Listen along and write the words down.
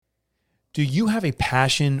Do you have a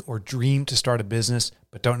passion or dream to start a business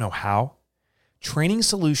but don't know how? Training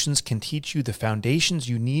Solutions can teach you the foundations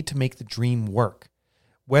you need to make the dream work.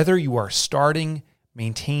 Whether you are starting,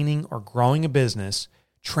 maintaining, or growing a business,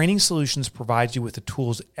 Training Solutions provides you with the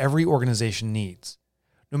tools every organization needs.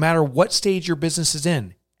 No matter what stage your business is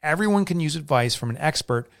in, everyone can use advice from an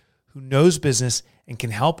expert who knows business and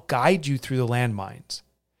can help guide you through the landmines.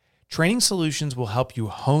 Training Solutions will help you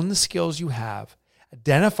hone the skills you have,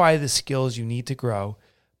 identify the skills you need to grow,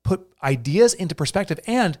 put ideas into perspective,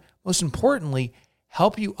 and most importantly,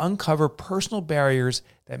 help you uncover personal barriers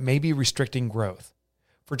that may be restricting growth.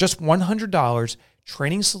 For just $100,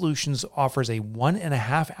 Training Solutions offers a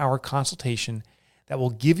 1.5-hour consultation that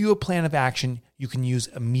will give you a plan of action you can use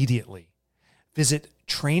immediately. Visit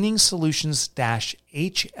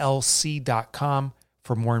trainingsolutions-hlc.com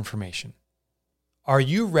for more information. Are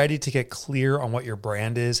you ready to get clear on what your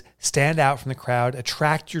brand is, stand out from the crowd,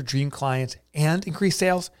 attract your dream clients, and increase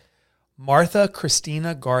sales? Martha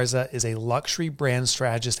Christina Garza is a luxury brand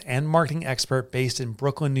strategist and marketing expert based in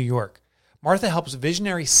Brooklyn, New York. Martha helps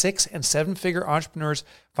visionary 6- and 7-figure entrepreneurs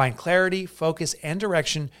find clarity, focus, and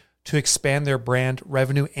direction to expand their brand,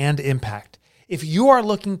 revenue, and impact. If you are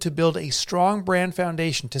looking to build a strong brand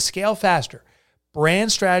foundation to scale faster,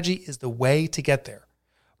 brand strategy is the way to get there.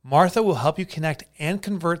 Martha will help you connect and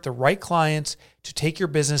convert the right clients to take your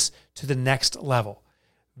business to the next level.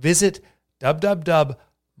 Visit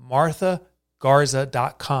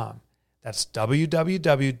www.marthagarza.com. That's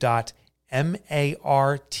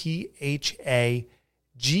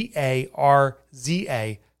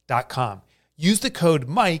www.marthagarza.com. Use the code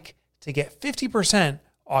Mike to get 50%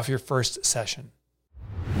 off your first session.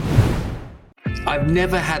 I've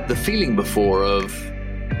never had the feeling before of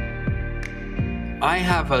I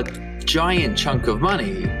have a giant chunk of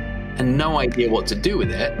money and no idea what to do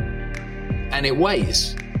with it, and it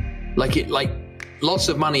weighs. Like lots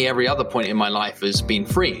of money every other point in my life has been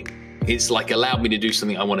freeing. It's like allowed me to do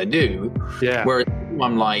something I want to do. Yeah. Whereas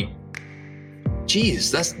I'm like,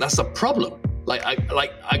 geez, that's a problem.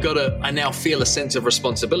 I now feel a sense of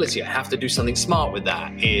responsibility. I have to do something smart with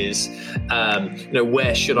that.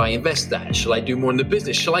 Where should I invest that? Shall I do more in the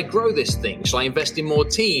business? Shall I grow this thing? Shall I invest in more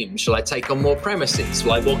teams? Shall I take on more premises?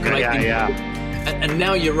 What can I do? Yeah. And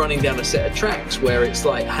now you're running down a set of tracks where it's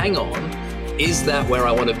like, hang on, is that where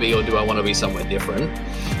I want to be, or do I want to be somewhere different?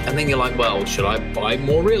 And then you're like, well, should I buy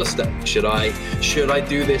more real estate? Should I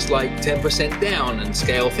do this like 10% down and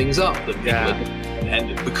scale things up?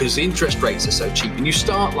 And because interest rates are so cheap, and you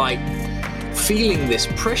start like feeling this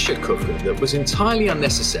pressure cooker that was entirely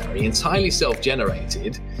unnecessary, entirely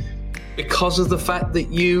self-generated, because of the fact that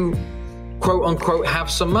you quote unquote have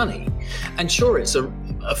some money. And sure, it's a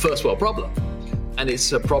first world problem, and it's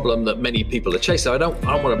a problem that many people are chasing. I don't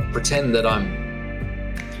want to pretend that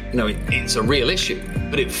it's a real issue,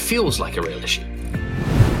 but it feels like a real issue.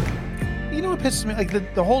 You know what pisses me? Like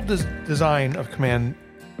the whole design of command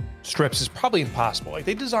strips is probably impossible. Like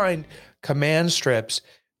they designed command strips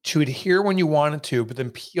to adhere when you want it to, but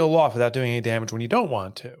then peel off without doing any damage when you don't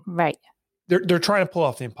want to. Right. They're trying to pull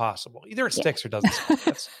off the impossible. Either it sticks or doesn't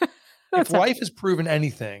stick. If life has proven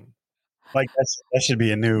anything, like that should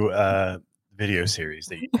be a new video series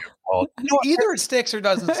that you do called. Either it sticks or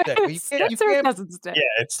doesn't stick. You can't, it doesn't stick.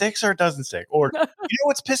 Yeah, it sticks or it doesn't stick. Or you know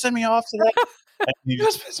what's pissing me off today? You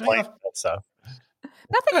just explain that stuff.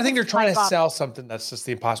 I think they're trying to sell something that's just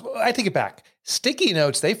the impossible. I take it back. Sticky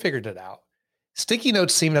notes, they figured it out. Sticky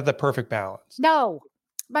notes seem to have the perfect balance. No.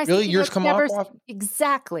 Really? Yours come off?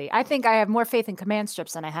 Exactly. I think I have more faith in command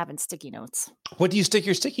strips than I have in sticky notes. What do you stick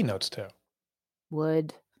your sticky notes to?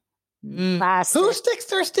 Wood. Plastic. Who sticks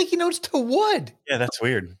their sticky notes to wood? Yeah, that's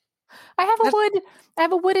weird. I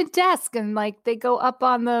have a wooden desk, and like they go up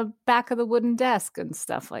on the back of the wooden desk and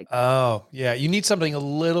stuff like that. Oh, yeah. You need something a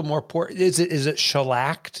little more Is it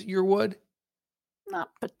shellacked, your wood? Not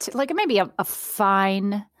but like maybe a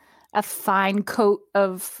fine coat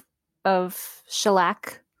of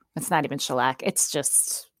shellac. It's not even shellac. It's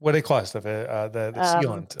just what do they call it? The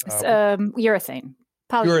sealant. Urethane.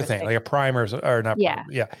 Urethane, like a primer or not. Yeah.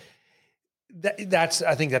 Yeah.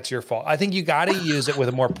 I think that's your fault. I think you got to use it with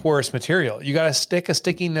a more porous material. You got to stick a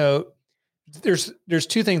sticky note. There's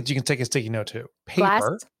two things you can stick a sticky note to: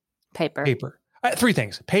 paper, paper. Three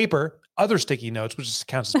things: paper, other sticky notes, which just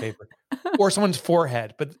counts as paper, or someone's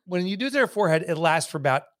forehead. But when you do their forehead, it lasts for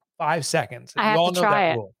about 5 seconds. I have to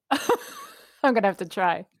try it. I'm gonna have to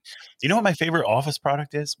try. You know what my favorite office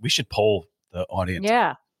product is? We should poll the audience.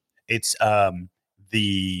 Yeah, it's I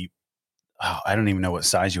don't even know what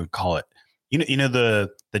size you would call it. You know the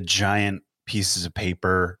giant pieces of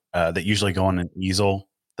paper that usually go on an easel,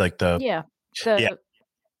 like the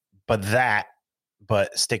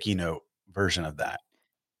but sticky note version of that.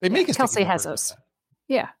 They make a Kelsey has those.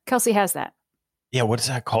 Yeah, Kelsey has that. Yeah, what is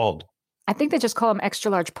that called? I think they just call them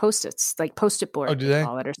extra large Post-its, like Post-it board. Oh, do they?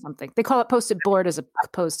 Call it or something? They call it Post-it board as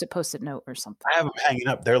opposed to Post-it note or something. I have them hanging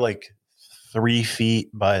up. They're like 3 feet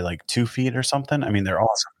by like 2 feet or something. I mean, they're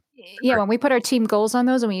awesome. Yeah, when we put our team goals on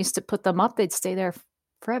those and we used to put them up, they'd stay there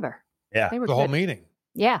forever. Yeah, They were The good. whole meeting.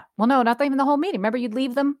 Yeah. Well, no, not even the whole meeting. Remember, you'd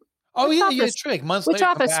leave them. Oh, Which yeah, you office? did trick. Months Which later,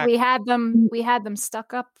 come office? back. We had them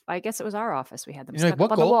stuck up. I guess it was our office. We had them You're stuck like,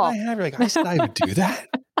 what up on the goal wall. I have? You're like, I said I would do that.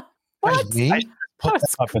 What? That's me. I should put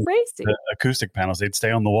That's them up in crazy. the acoustic panels. They'd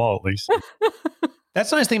stay on the wall at least.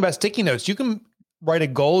 That's the nice thing about sticky notes. You can write a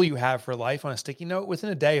goal you have for life on a sticky note. Within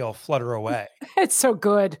a day, it'll flutter away. It's so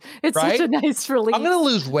good. It's Right? such a nice relief. I'm going to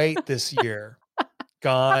lose weight this year. I'm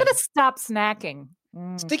God. going to stop snacking.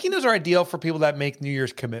 Sticky notes are ideal for people that make New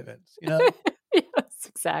Year's commitments. You know, Yes,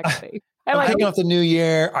 exactly. I I'm like kicking off the new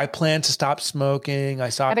year. I plan to stop smoking. I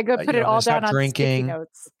stopped. gotta go put it I'm all gonna down stop on sticky drinking.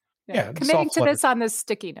 notes. Yeah, it's Committing all to this on this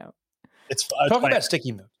sticky note. It's Talk funny. about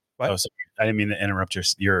sticky notes. What? Oh, sorry. I didn't mean to interrupt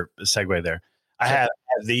your segue there. I have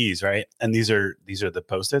these, right? And these are the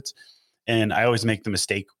Post-its. And I always make the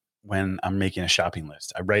mistake when I'm making a shopping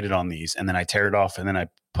list. I write it on these and then I tear it off and then I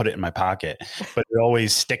put it in my pocket. But it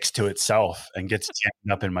always sticks to itself and gets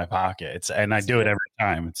jammed up in my pocket. And I do it every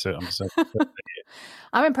time.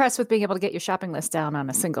 I'm impressed with being able to get your shopping list down on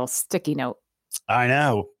a single sticky note. I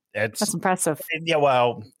know. That's impressive. Yeah,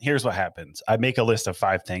 well, here's what happens. I make a list of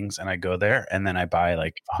 5 things and I go there and then I buy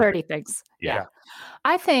like 30 things. Yeah.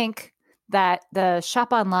 I think that the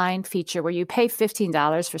shop online feature where you pay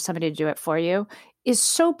 $15 for somebody to do it for you is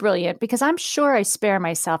so brilliant because I'm sure I spare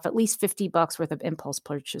myself at least $50 worth of impulse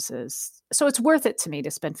purchases. So it's worth it to me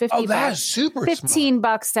to spend $50. Oh, that's super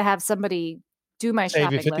 $15 to have somebody do my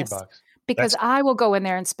Save you shopping $50. list. Because I will go in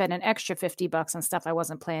there and spend an extra $50 on stuff I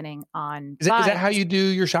wasn't planning on. Is that how you do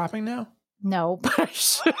your shopping now? No, but I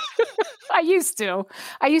should. I used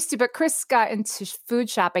to, but Chris got into food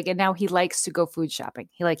shopping and now he likes to go food shopping.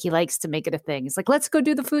 He likes to make it a thing. He's like, let's go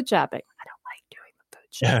do the food shopping. I don't like doing the food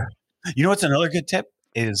shopping. Yeah. You know what's another good tip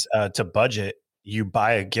is to budget. You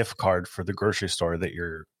buy a gift card for the grocery store that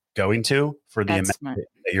you're going to for the That's amount smart.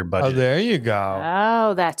 that you're Oh, budgeting. there you go.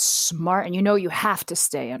 Oh, that's smart. And you have to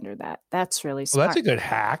stay under that. That's really Well, smart. that's a good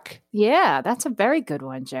hack. Yeah, that's a very good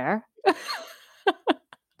one, Jer. That's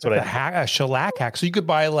what a hack, a shellac hack. So you could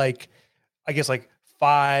buy like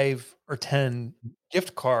 5 or 10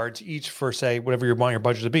 gift cards each for say whatever you want your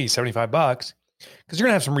budget to be, $75, because you're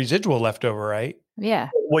gonna have some residual left over, right? Yeah.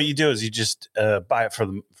 What you do is you just buy it for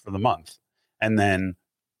the month, and then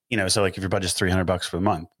so like if your budget's $300 for the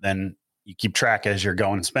month, then you keep track as you're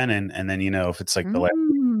going and spending, and then if it's like the last.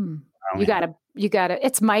 You gotta.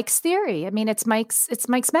 It's Mike's theory. I mean, it's Mike's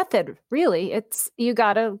method. Really, you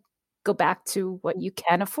gotta go back to what you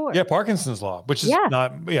can afford. Yeah, Parkinson's law, which is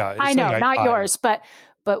not. Yeah, I know, not yours, but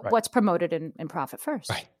Right. what's promoted in profit first.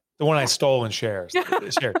 Right. The one I stole and shared.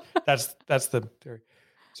 That's the theory.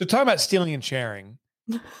 So talking about stealing and sharing,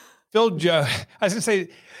 Phil Jones. I was gonna say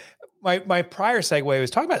my prior segue was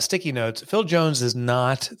talking about sticky notes. Phil Jones is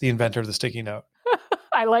not the inventor of the sticky note.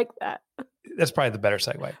 I like that. That's probably the better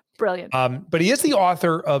segue. Brilliant. But he is the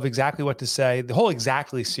author of Exactly What to Say, the whole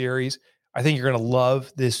Exactly series. I think you're going to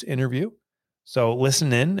love this interview. So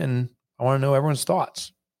listen in, and I want to know everyone's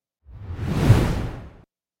thoughts.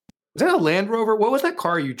 Was that a Land Rover? What was that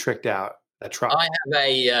car you tricked out? That truck? I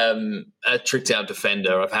have a tricked out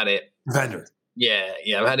Defender. I've had it. Defender. Yeah.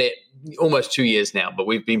 I've had it almost 2 years now, but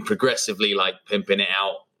we've been progressively pimping it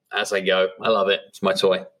out as I go. I love it. It's my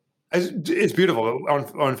toy. It's beautiful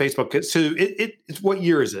on Facebook. So it's what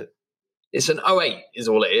year is it? It's an 08 is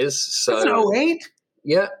all it is. So it's an 08?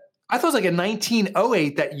 Yeah. I thought it was like a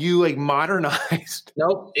 1908 that you modernized.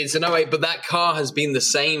 Nope, it's an 08, but that car has been the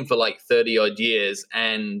same for 30 odd years.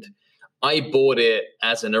 And I bought it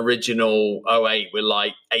as an original 08 with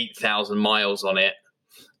 8,000 miles on it.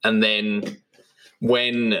 And then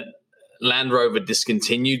when Land Rover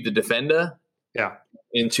discontinued the Defender, yeah,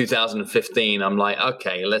 in 2015, I'm like,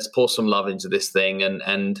 okay, let's pour some love into this thing. And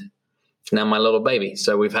it's now my little baby.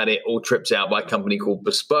 So we've had it all tripped out by a company called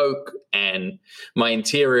Bespoke. And my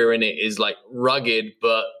interior in it is rugged,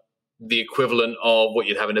 but the equivalent of what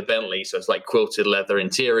you'd have in a Bentley. So it's quilted leather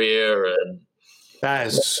interior. And that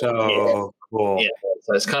is so cool. Yeah.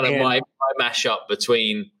 So it's kind of my mashup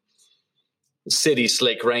between city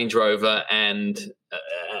slick Range Rover and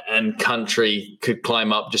country could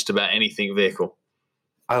climb up just about anything vehicle.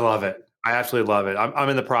 I love it. I absolutely love it. I'm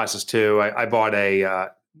in the process too. I bought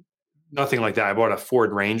nothing like that. I bought a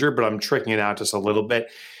Ford Ranger, but I'm tricking it out just a little bit.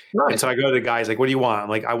 Nice. And so I go to the guys what do you want? I'm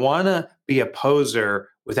like, I want to be a poser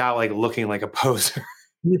without like looking like a poser.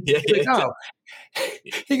 Yeah, Like, oh.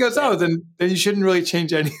 He goes, oh, then you shouldn't really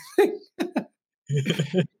change anything.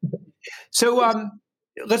 So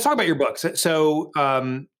let's talk about your books. So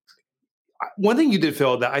one thing you did,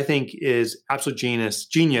 Phil, that I think is absolute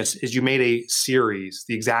genius is you made a series,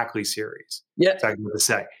 the Exactly series. Yeah. Exactly what to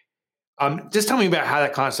say. Just tell me about how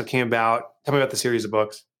that concept came about. Tell me about the series of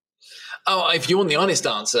books. Oh, if you want the honest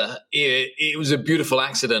answer, it was a beautiful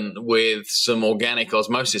accident with some organic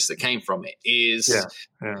osmosis that came from it.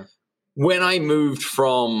 When I moved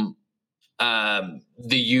from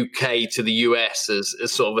the UK to the US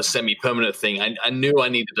as sort of a semi-permanent thing, I knew I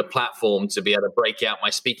needed a platform to be able to break out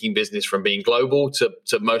my speaking business from being global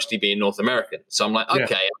to mostly being North American. So I'm like,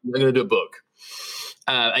 okay, I'm going to do a book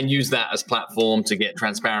and use that as platform to get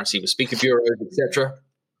transparency with speaker bureaus, etc.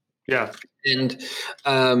 Yeah. And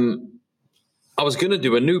I was going to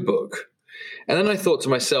do a new book. And then I thought to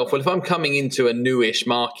myself, well, if I'm coming into a newish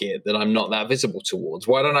market that I'm not that visible towards,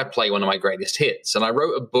 why don't I play one of my greatest hits? And I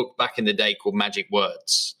wrote a book back in the day called Magic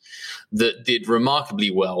Words that did remarkably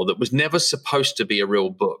well, that was never supposed to be a real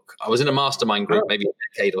book. I was in a mastermind group maybe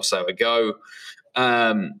a decade or so ago.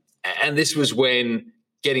 And this was when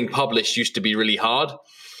getting published used to be really hard.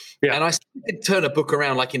 Yeah. And I could turn a book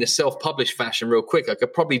around like in a self-published fashion real quick. I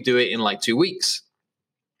could probably do it in like 2 weeks.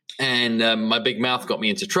 And my big mouth got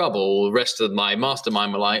me into trouble. The rest of my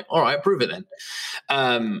mastermind were like, all right, prove it then.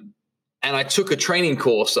 And I took a training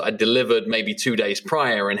course that I delivered maybe 2 days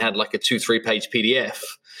prior and had like a 2-3 page PDF.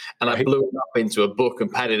 And I blew it up into a book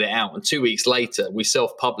and padded it out. And 2 weeks later, we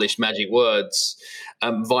self-published Magic Words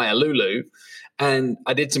via Lulu. And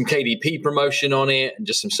I did some KDP promotion on it and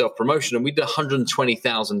just some self-promotion. And we did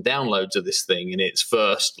 120,000 downloads of this thing in its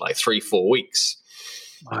first like 3-4 weeks.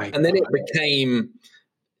 And then it became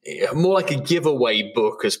more like a giveaway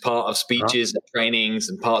book as part of speeches and trainings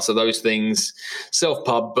and parts of those things,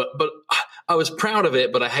 self-pub. But I was proud of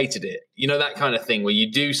it, but I hated it. You know, that kind of thing where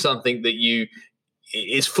you do something that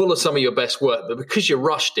is full of some of your best work, but because you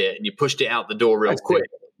rushed it and you pushed it out the door real quick.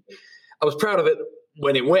 I was proud of it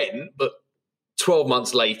when it went, but 12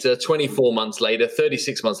 months later, 24 months later,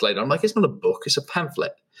 36 months later, I'm like, it's not a book, it's a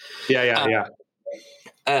pamphlet. Yeah.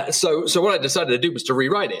 So what I decided to do was to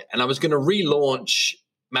rewrite it. And I was going to relaunch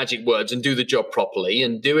Magic Words and do the job properly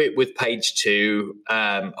and do it with page 2,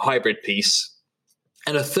 hybrid piece.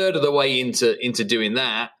 And a third of the way into doing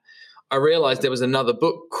that, I realized there was another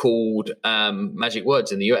book called Magic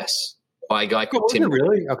Words in the US by a guy called Tim.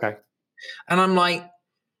 Really? Okay. And I'm like,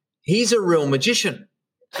 he's a real magician.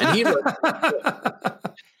 And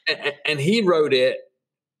he wrote it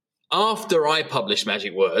after I published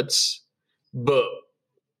Magic Words, but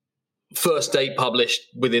first date published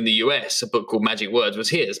within the US, a book called Magic Words was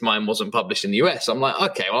his. Mine wasn't published in the US. I'm like,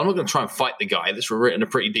 okay, well, I'm not going to try and fight the guy that's written a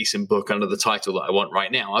pretty decent book under the title that I want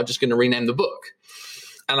right now. I'm just going to rename the book.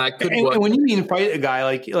 And I could. And when you mean fight a guy,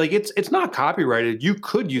 like it's not copyrighted. You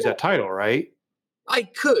could use that title, right? I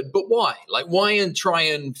could, but why? Like, why and try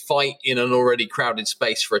and fight in an already crowded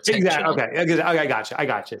space for attention? Exactly. Okay, I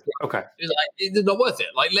got you. Okay, it's not worth it.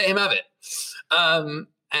 Like, let him have it.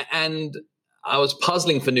 And I was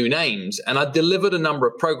puzzling for new names, and I delivered a number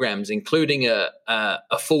of programs, including a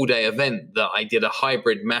full day event that I did a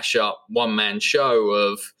hybrid mashup one-man show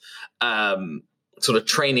of sort of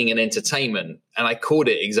training and entertainment, and I called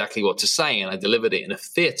it Exactly What to Say, and I delivered it in a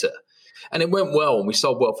theater, and it went well, and we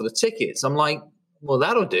sold well for the tickets. I'm like, well,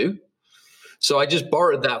 that'll do. So I just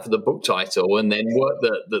borrowed that for the book title and then worked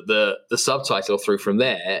the subtitle through from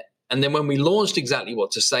there. And then when we launched Exactly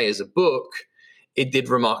What to Say as a book, it did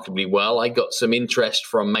remarkably well. I got some interest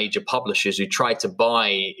from major publishers who tried to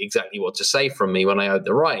buy Exactly What to Say from me when I owned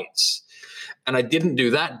the rights. And I didn't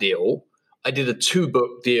do that deal. I did a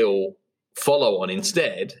 2-book deal follow-on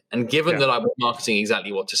instead. And given that I was marketing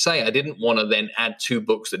Exactly What to Say, I didn't want to then add 2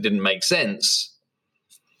 books that didn't make sense.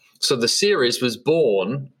 So the series was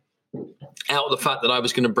born out of the fact that I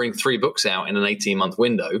was going to bring 3 books out in an 18-month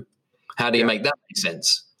window. How do you make that make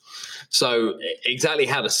sense? So Exactly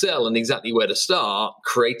How to Sell and Exactly Where to Start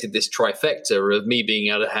created this trifecta of me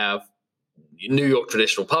being able to have New York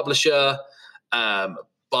traditional publisher, but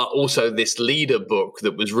also this leader book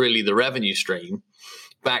that was really the revenue stream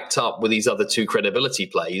backed up with these other 2 credibility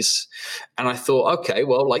plays. And I thought, okay,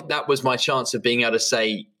 well, like that was my chance of being able to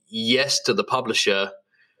say yes to the publisher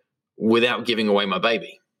without giving away my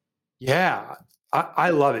baby. Yeah, I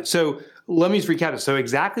love it. So let me just recap it. So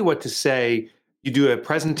Exactly What to Say, you do a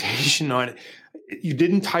presentation on it. You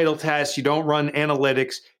didn't title test. You don't run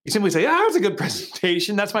analytics. You simply say, that's a good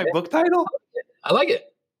presentation. That's my book title. I like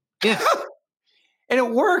it. Yeah. And it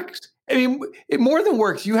works. I mean, it more than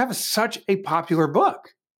works. You have such a popular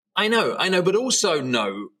book. I know, but also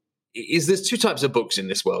there's two types of books in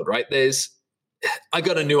this world, right? I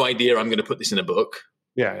got a new idea, I'm going to put this in a book.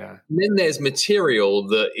 Yeah. And then there's material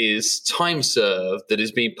that is time served, that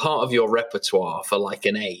has been part of your repertoire for like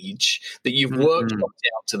an age, that you've worked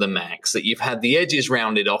out to the max, that you've had the edges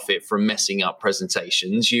rounded off it from messing up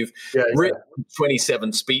presentations. You've written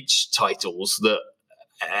 27 speech titles that,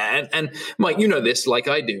 and Mike, you know this like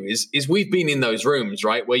I do, is we've been in those rooms,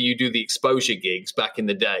 right, where you do the exposure gigs back in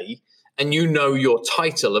the day, and you know your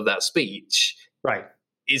title of that speech. Right.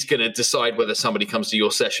 Is going to decide whether somebody comes to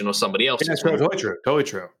your session or somebody else. That's totally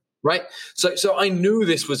true. Right. So I knew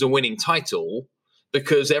this was a winning title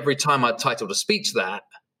because every time I titled a speech that,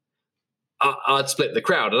 I'd split the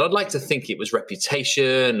crowd. And I'd like to think it was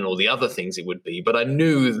reputation and all the other things it would be. But I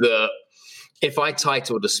knew that if I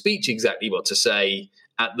titled a speech exactly what to say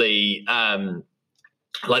at the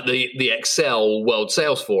the Excel World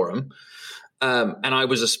Sales Forum, and I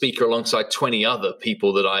was a speaker alongside 20 other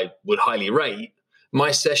people that I would highly rate,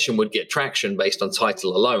 my session would get traction based on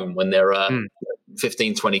title alone when there are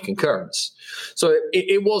 15, 20 concurrents. So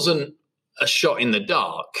it wasn't a shot in the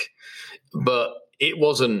dark, but it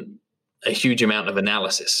wasn't a huge amount of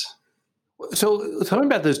analysis. So tell me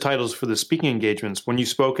about those titles for the speaking engagements. When you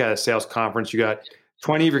spoke at a sales conference, you got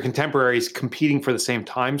 20 of your contemporaries competing for the same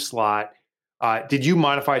time slot. Did you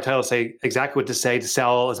modify a title to say exactly what to say to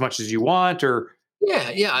sell as much as you want, or?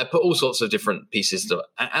 Yeah. I put all sorts of different pieces to it.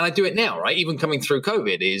 And I do it now, right? Even coming through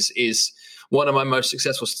COVID is one of my most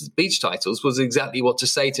successful speech titles was exactly what to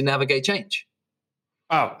say to navigate change.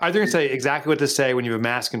 Oh, I was going to say exactly what to say when you have a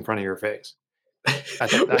mask in front of your face.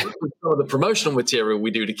 Some of the promotional material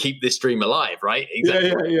we do to keep this dream alive, right?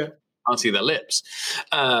 Exactly. Yeah. Can't see their lips.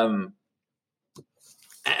 But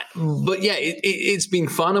yeah, it's been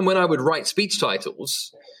fun. And when I would write speech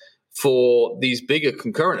titles for these bigger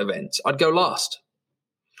concurrent events, I'd go last.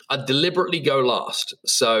 I'd deliberately go last.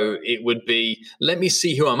 So it would be, let me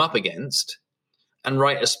see who I'm up against and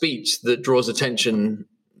write a speech that draws attention,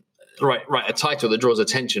 write a title that draws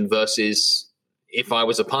attention versus if I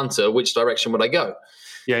was a punter, which direction would I go?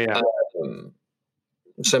 Yeah.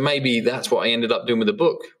 So maybe that's what I ended up doing with the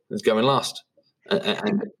book, is going last.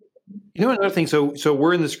 And you know, another thing, so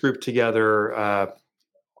we're in this group together. I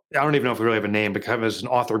don't even know if we really have a name, but kind of as an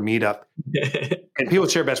author meetup. And people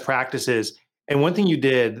share best practices. And one thing you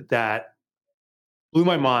did that blew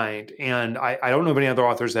my mind, and I don't know of any other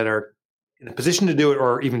authors that are in a position to do it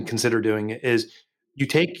or even consider doing it, is you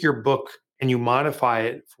take your book and you modify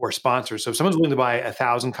it for sponsors. So if someone's willing to buy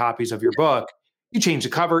 1,000 copies of your book, you change the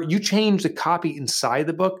cover, you change the copy inside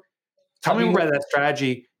the book. Tell me about that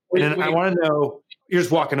strategy. And then I want to know, you're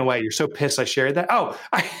just walking away. You're so pissed I shared that. Oh,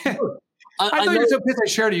 I thought you were so pissed I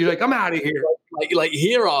shared it. You're like, I'm out of here. Like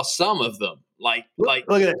here are some of them. Like look at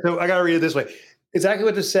that. So I got to read it this way. Exactly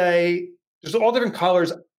what to say. There's all different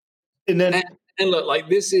colors. And then and look, like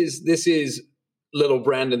this is little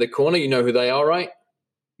brand in the corner. You know who they are, right?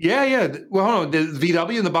 Yeah. Well, hold on. The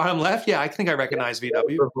VW in the bottom left. Yeah, I think I recognize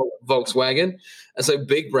VW. Volkswagen. And so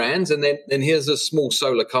big brands. And then here's a small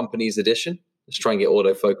solar companies edition. Let's try and get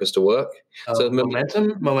autofocus to work. So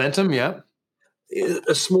Momentum. Yeah.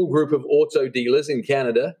 A small group of auto dealers in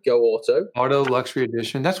Canada, Go Auto Luxury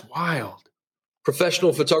Edition. That's wild.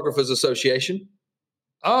 Professional Photographers Association.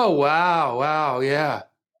 Oh, wow. Yeah.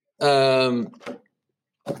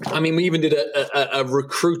 I mean, we even did a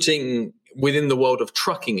recruiting within the world of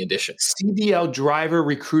trucking edition. CDL Driver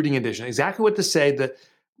Recruiting Edition. Exactly what to say.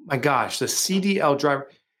 My gosh, the CDL Driver.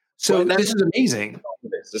 So this is amazing.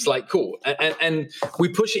 It's like cool. And we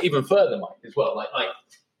push it even further, Mike, as well. Like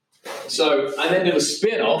so I then did a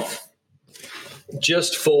spin-off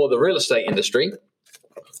just for the real estate industry.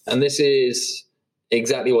 And this is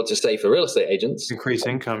exactly what to say for real estate agents. Increase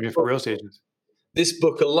income for real estate agents. This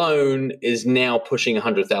book alone is now pushing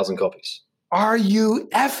 100,000 copies. Are you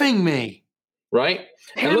effing me? Right?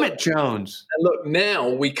 Damn it, Jones. And look, now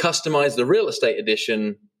we customize the real estate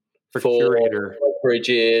edition for curator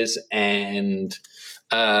brokerages and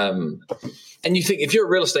you think if you're a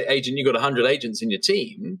real estate agent, you've got 100 agents in your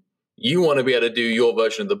team, you want to be able to do your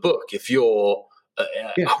version of the book. If you're,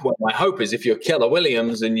 well, my hope is if you're Keller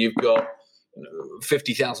Williams and you've got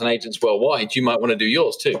 50,000 agents worldwide, you might want to do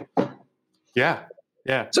yours too. Yeah.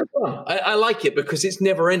 So fun. I like it because it's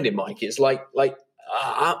never ending, Mike. It's like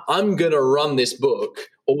I'm going to run this book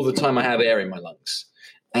all the time I have air in my lungs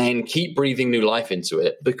and keep breathing new life into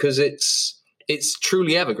it because it's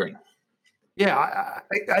truly evergreen. Yeah,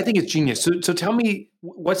 I think it's genius. So tell me,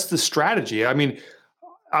 what's the strategy? I mean,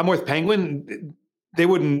 I'm with Penguin. They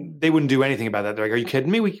wouldn't do anything about that. They're like, are you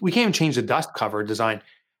kidding me? We can't even change the dust cover design.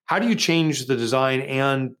 How do you change the design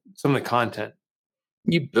and some of the content?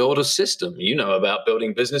 You build a system. You know about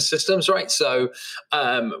building business systems, right? So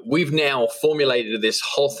we've now formulated this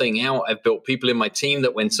whole thing out. I've built people in my team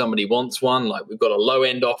that when somebody wants one, like we've got a low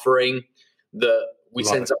end offering that we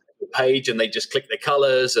send up to a page and they just click the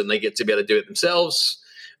colors and they get to be able to do it themselves.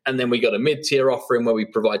 And then we got a mid-tier offering where we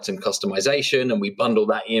provide some customization and we bundle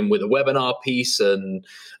that in with a webinar piece. And,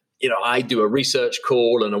 I do a research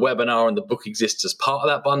call and a webinar, and the book exists as part of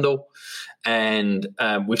that bundle. And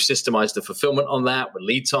we've systemized the fulfillment on that with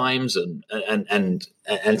lead times and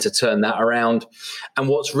to turn that around. And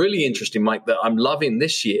what's really interesting, Mike, that I'm loving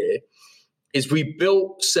this year is we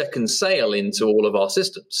built Second Sale into all of our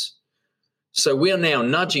systems. So we are now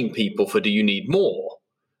nudging people for, do you need more?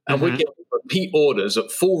 And we're getting repeat orders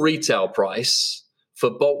at full retail price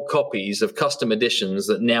for bulk copies of custom editions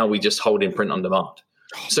that now we just hold in print on demand.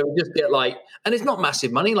 So we just get and it's not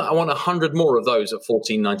massive money. Like I want 100 more of those at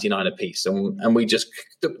 $14.99 a piece. And we just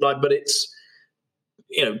but it's,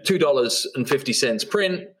 $2.50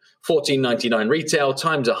 print, $14.99 retail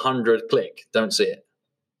times 100 click. Don't see it.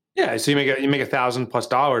 Yeah. So you make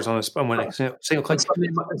 $1,000+ on a single click.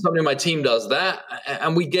 Somebody in my team does that.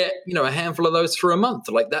 And we get, a handful of those through a month.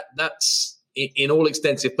 Like that's in all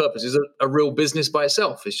extensive purposes, a real business by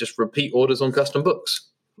itself. It's just repeat orders on custom books.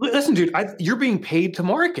 Listen, dude, you're being paid to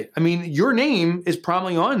market. I mean, your name is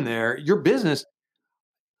probably on there. Your business.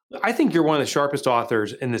 I think you're one of the sharpest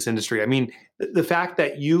authors in this industry. I mean, the fact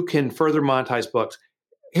that you can further monetize books.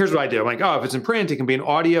 Here's what I do. I'm like, if it's in print, it can be in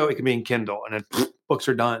audio, it can be in Kindle, and then books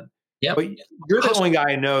are done. Yeah, but you're the only guy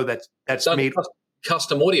I know that's made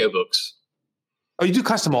custom audio books. Oh, you do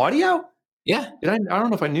custom audio? Yeah. I don't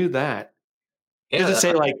know if I knew that. Yeah, does it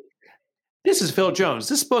say this is Phil Jones.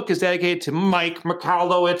 This book is dedicated to Mike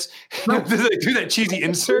Michalowicz. Does it do that cheesy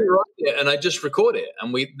insert? Yeah, and I just record it,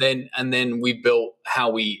 and then we built how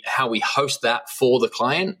we host that for the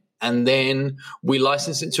client, and then we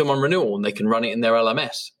license it to them on renewal, and they can run it in their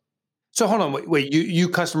LMS. So hold on, wait. You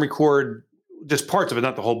custom record just parts of it,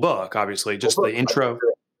 not the whole book, obviously, just the intro.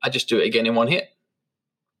 I just do it again in one hit.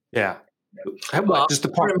 Yeah, just the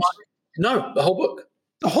parts. No, the whole book.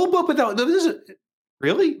 The whole book without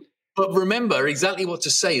really. But remember, exactly what to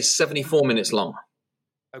say is 74 minutes long.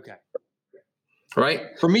 Okay.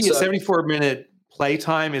 Right? For me, a 74-minute play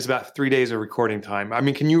time is about 3 days of recording time. I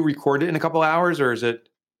mean, can you record it in a couple hours, or is it?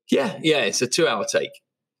 Yeah, it's a 2-hour take.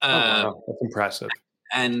 Wow. That's impressive.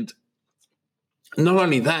 And not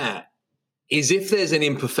only that, is if there's an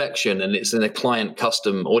imperfection and it's in a client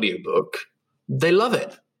custom audiobook, they love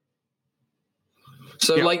it.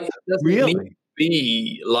 So it doesn't need to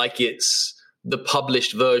be like it's the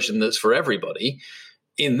published version that's for everybody.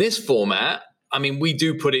 In this format, I mean, we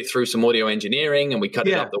do put it through some audio engineering and we cut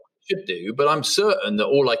it up the way it should do, but I'm certain that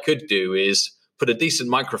all I could do is put a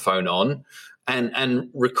decent microphone on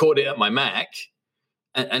and record it at my Mac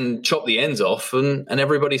and chop the ends off and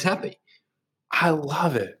everybody's happy. I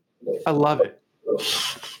love it.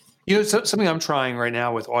 Something I'm trying right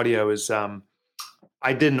now with audio is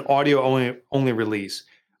I did an audio only release.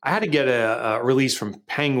 I had to get a release from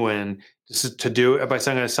Penguin to do it by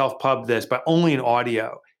saying I'm going to self-pub this, but only in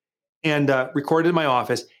audio, and recorded in my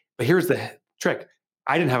office. But here's the trick.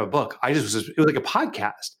 I didn't have a book. It was like a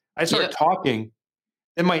podcast. I started talking,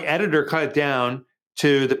 then my editor cut it down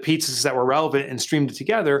to the pieces that were relevant and streamed it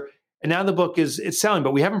together. And now the book it's selling,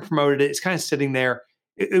 but we haven't promoted it. It's kind of sitting there.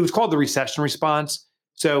 It was called The Recession Response.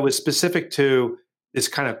 So it was specific to this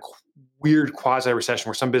kind of weird quasi-recession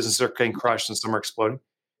where some businesses are getting crushed and some are exploding.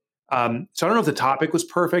 So I don't know if the topic was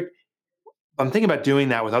perfect. I'm thinking about doing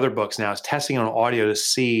that with other books now, is testing on audio to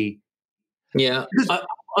see. Yeah.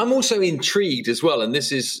 I'm also intrigued as well. And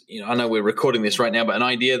this is, I know we're recording this right now, but an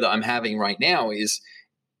idea that I'm having right now is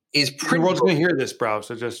print. The world's going to hear this, bro.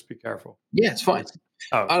 So just be careful. Yeah, it's fine.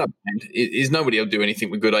 I don't mind. Is nobody will do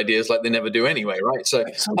anything with good ideas like they never do anyway, right? So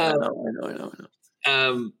I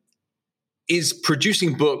know. Is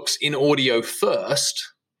producing books in audio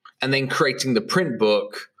first and then creating the print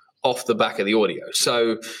book off the back of the audio.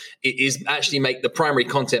 So it is actually make the primary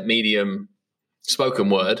content medium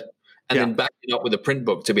spoken word and then back it up with a print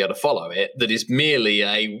book to be able to follow it. That is merely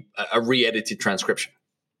a re-edited transcription.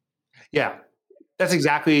 Yeah, that's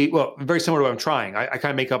exactly, very similar to what I'm trying. I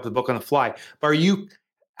kind of make up the book on the fly. But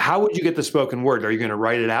how would you get the spoken word? Are you going to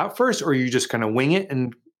write it out first, or are you just going to wing it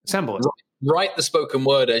and assemble it? Write the spoken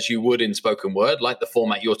word as you would in spoken word, like the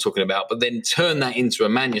format you're talking about, but then turn that into a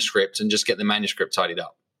manuscript and just get the manuscript tidied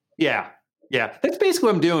up. Yeah. That's basically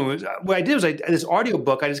what I'm doing. What I did was this audio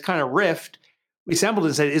book, I just kind of riffed. We assembled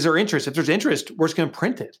and said, is there interest? If there's interest, we're just going to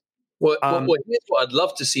print it. Well, here's what I'd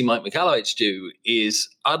love to see Mike Michalowicz do is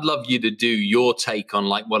I'd love you to do your take on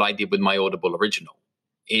like what I did with my Audible original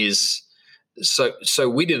is so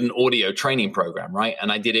we did an audio training program, right?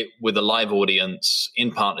 And I did it with a live audience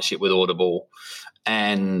in partnership with Audible.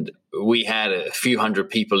 And we had a few hundred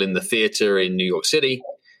people in the theater in New York City.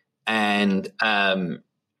 And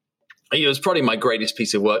it was probably my greatest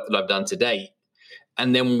piece of work that I've done to date.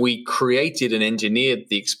 And then we created and engineered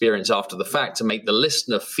the experience after the fact to make the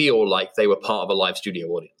listener feel like they were part of a live studio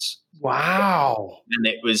audience. Wow. And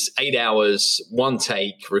it was 8 hours, one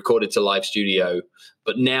take, recorded to live studio.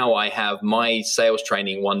 But now I have my sales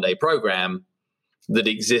training one-day program that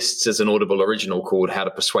exists as an Audible original called How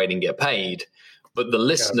to Persuade and Get Paid. But the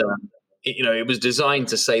listener, it was designed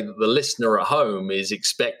to say that the listener at home is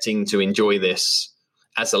expecting to enjoy this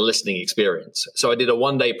as a listening experience. So I did a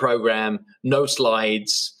one-day program, no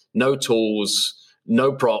slides, no tools,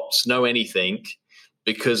 no props, no anything,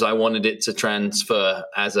 because I wanted it to transfer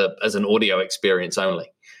as an audio experience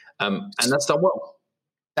only. And that's done well.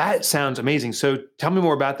 That sounds amazing. So tell me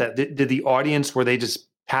more about that. Did the audience, were they just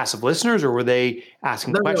passive listeners, or were they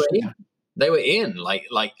asking questions? They were in,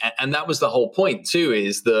 and that was the whole point too,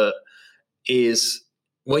 is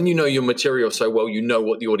when you know your material so well, you know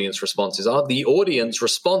what the audience responses are. The audience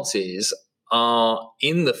responses are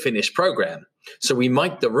in the finished program. So we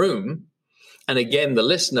mic the room, and again, the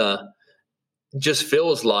listener just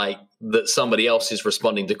feels like that somebody else is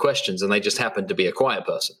responding to questions, and they just happen to be a quiet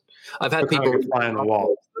person. I've had people fly on the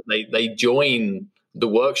wall. They join the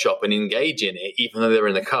workshop and engage in it, even though they're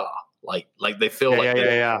in the car. Like they feel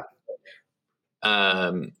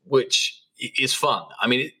which is fun. I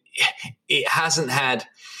mean, it hasn't had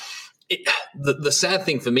it. The sad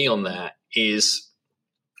thing for me on that is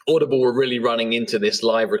Audible were really running into this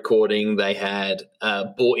live recording. They had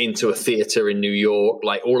bought into a theater in New York.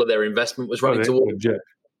 Like all of their investment was running towards it.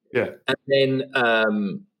 Yeah. And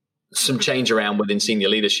then some change around within senior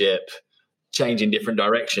leadership, change in different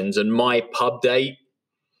directions. And my pub date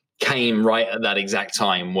came right at that exact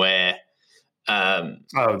time where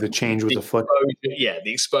the change with the foot. Yeah,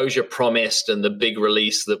 the exposure promised and the big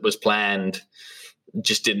release that was planned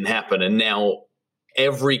just didn't happen. And now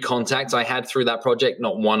every contact I had through that project,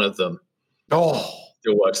 not one of them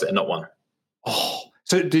still works there, not one.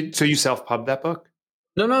 So you self-pub that book?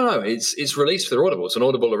 No. It's released through Audible. It's an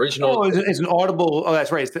Audible original. Oh, it's an Audible. Oh,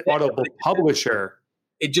 that's right. It's the Audible publisher.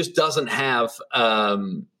 It just doesn't have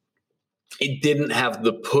it didn't have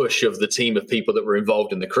the push of the team of people that were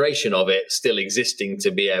involved in the creation of it still existing to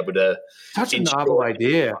be able to. Such a novel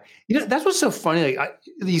idea. That's what's so funny. Like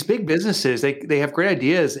these big businesses, they have great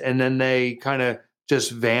ideas and then they kind of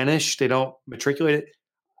just vanish. They don't matriculate it.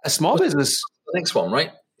 A small business. The next one,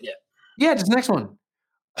 right? Yeah. Yeah, just the next one.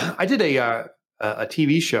 I did a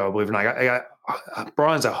TV show, believe it or not. I got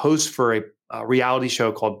brought on as a host for a reality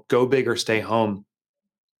show called Go Big or Stay Home.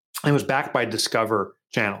 And it was backed by Discover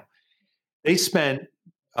Channel. They spent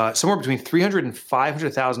somewhere between $300,000 and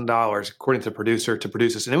 $500,000, according to the producer, to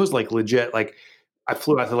produce this. And it was like legit. Like I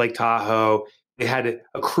flew out to Lake Tahoe. They had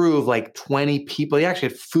a crew of like 20 people. They actually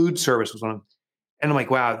had food service was one of them. And I'm like,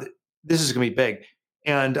 wow, this is going to be big.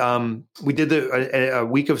 And we did a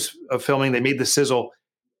week of filming. They made the sizzle.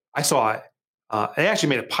 I saw it. They actually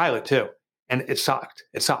made a pilot too. And it sucked.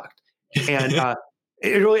 And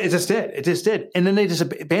it just did. And then they just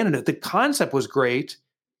abandoned it. The concept was great.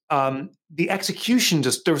 The execution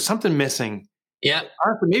there was something missing. Yeah.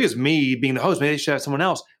 Honestly, maybe it was me being the host. Maybe they should have someone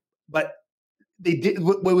else. But they did.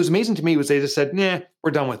 What was amazing to me was they just said, "Nah,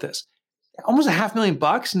 we're done with this." Almost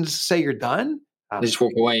 $500,000, and just say you're done. They just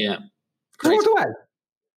walk away. Yeah. Walk away.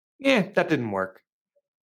 Yeah, that didn't work,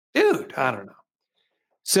 dude. I don't know.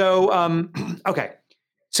 So, okay.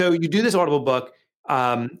 So you do this Audible book.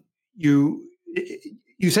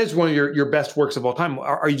 You said it's one of your best works of all time.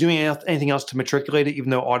 Are you doing anything else to matriculate it,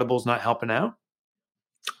 even though Audible's not helping out?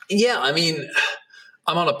 Yeah, I mean,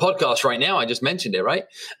 I'm on a podcast right now. I just mentioned it, right?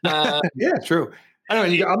 Yeah, true. I know.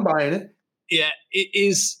 I'm buying it. Yeah, it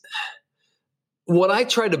is. What I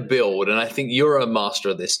try to build, and I think you're a master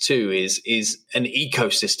of this too, is an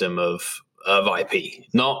ecosystem of IP,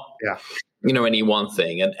 not any one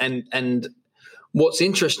thing. And what's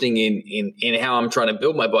interesting in how I'm trying to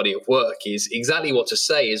build my body of work is exactly what to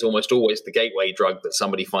say is almost always the gateway drug that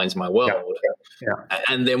somebody finds my world. Yeah.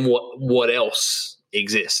 And then what else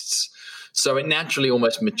exists? So it naturally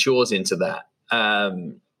almost matures into that.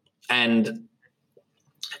 And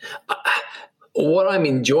what I'm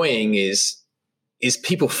enjoying is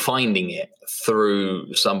people finding it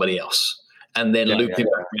through somebody else and then looping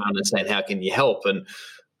back around and saying, how can you help? And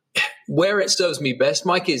where it serves me best,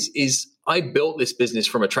 Mike, is I built this business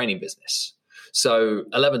from a training business. So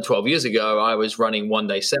 11, 12 years ago, I was running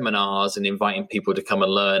one-day seminars and inviting people to come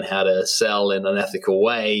and learn how to sell in an ethical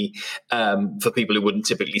way for people who wouldn't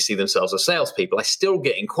typically see themselves as salespeople. I still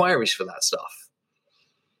get inquiries for that stuff.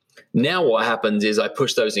 Now what happens is I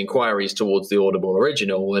push those inquiries towards the Audible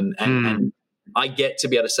Original and I get to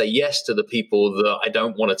be able to say yes to the people that I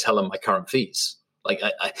don't want to tell them my current fees. Like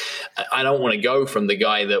I don't want to go from the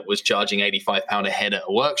guy that was charging £85 a head at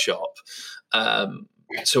a workshop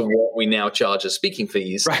to what we now charge as speaking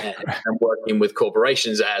fees, right, and working with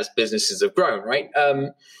corporations as businesses have grown, right?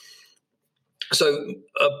 So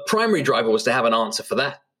a primary driver was to have an answer for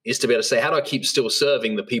that, is to be able to say, how do I keep still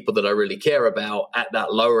serving the people that I really care about at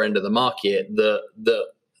that lower end of the market that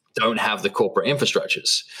don't have the corporate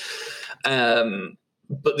infrastructures?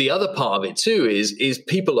 But the other part of it too is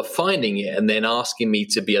people are finding it and then asking me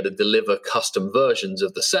to be able to deliver custom versions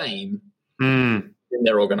of the same in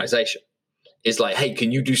their organization. It's like, hey,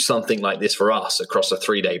 can you do something like this for us across a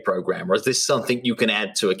 3-day program? Or is this something you can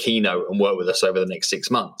add to a keynote and work with us over the next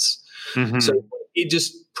 6 months? Mm-hmm. So it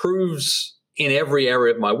just proves in every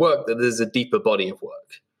area of my work that there's a deeper body of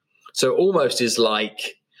work. So almost is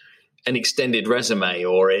like an extended resume,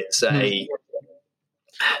 or it's a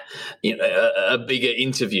bigger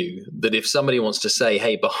interview, that if somebody wants to say,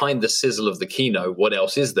 hey, behind the sizzle of the keynote, what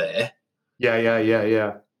else is there?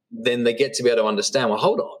 Yeah. Then they get to be able to understand, well,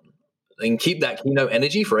 hold on, and keep that keynote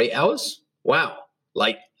energy for 8 hours. Wow.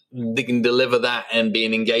 Like they can deliver that and be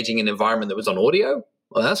an engaging environment that was on audio.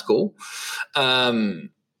 Well, that's cool.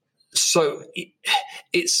 So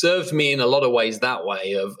it served me in a lot of ways that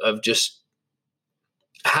way of just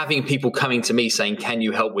having people coming to me saying, can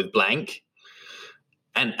you help with blank?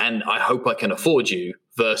 And I hope I can afford you,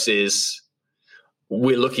 versus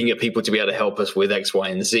we're looking at people to be able to help us with X, Y,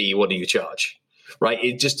 and Z. What do you charge? Right?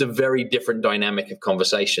 It's just a very different dynamic of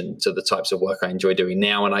conversation to the types of work I enjoy doing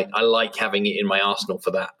now. And I like having it in my arsenal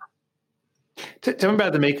for that. Tell me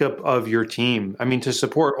about the makeup of your team. I mean, to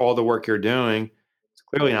support all the work you're doing, it's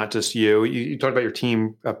clearly not just you. You talked about your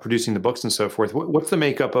team producing the books and so forth. What's the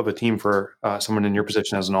makeup of a team for someone in your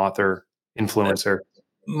position as an author, influencer?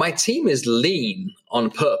 My team is lean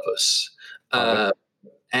on purpose.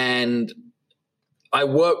 And I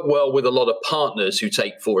work well with a lot of partners who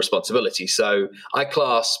take full responsibility. So I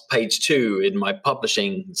class Page 2 in my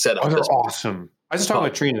publishing setup. Oh, they're awesome. I was just talking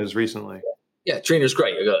about Trina's recently. Yeah, Trina's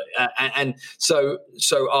great. And so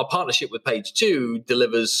our partnership with Page 2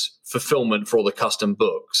 delivers fulfillment for all the custom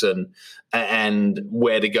books and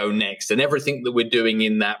where to go next. And everything that we're doing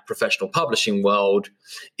in that professional publishing world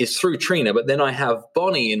is through Trina. But then I have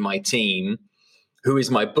Bonnie in my team, who is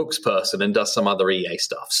my books person and does some other EA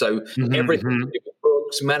stuff. So everything to do with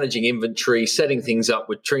books, managing inventory, setting things up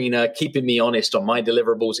with Trina, keeping me honest on my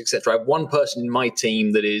deliverables, etc. I have one person in my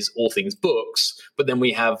team that is all things books, but then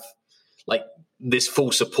we have like this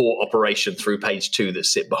full support operation through Page 2 that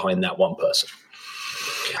sit behind that one person.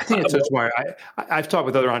 I think it's so smart. I've talked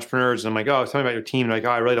with other entrepreneurs and I'm like, oh, tell me about your team. And like,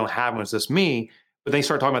 oh, I really don't have one. It's just me. But they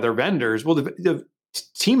start talking about their vendors. Well, the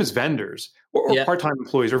team is vendors or part-time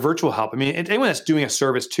employees or virtual help. I mean, anyone that's doing a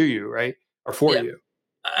service to you, right? Or for you.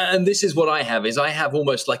 And this is what I have is I have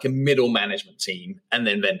almost like a middle management team and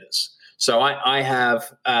then vendors. So I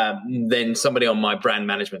have then somebody on my brand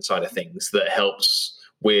management side of things that helps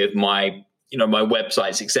with my, my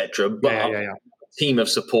websites, etc. But a team of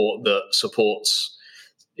support that supports,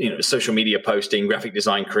 social media posting, graphic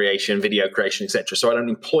design creation, video creation, etc. So I don't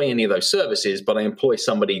employ any of those services, but I employ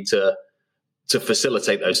somebody to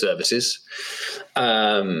facilitate those services.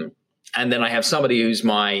 And then I have somebody who's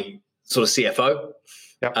my sort of CFO.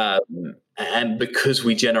 Yep. And because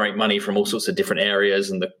we generate money from all sorts of different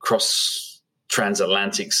areas and the cross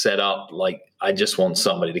transatlantic setup, like I just want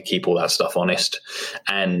somebody to keep all that stuff honest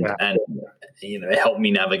and help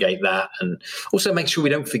me navigate that, and also make sure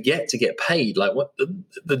we don't forget to get paid. Like what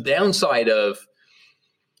the downside of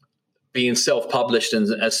being self-published and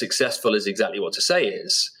as successful as Exactly What to Say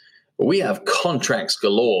is, we have contracts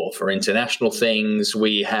galore for international things.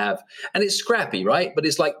 We have, and it's scrappy, right? But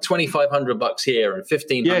it's like $2,500 here and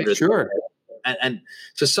 $1,500. Yeah, sure. And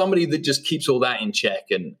for somebody that just keeps all that in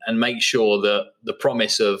check and makes sure that the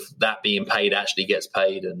promise of that being paid actually gets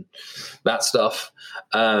paid and that stuff.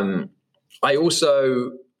 I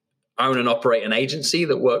also own and operate an agency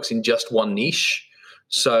that works in just one niche.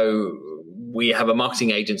 So we have a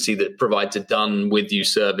marketing agency that provides a done with you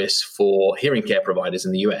service for hearing care providers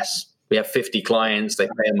in the US. We have 50 clients. They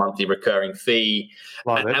pay a monthly recurring fee.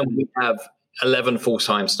 And we have 11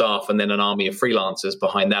 full-time staff and then an army of freelancers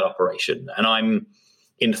behind that operation. And I'm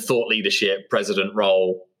in thought leadership, president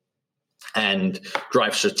role, and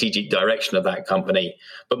drive strategic direction of that company.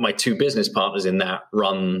 But my two business partners in that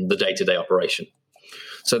run the day-to-day operation.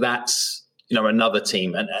 So that's, another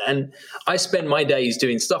team. And I spend my days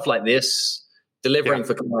doing stuff like this, delivering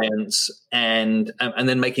for clients and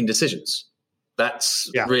then making decisions.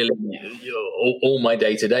 That's really all my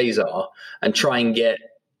day-to-days are, and try and get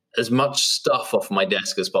as much stuff off my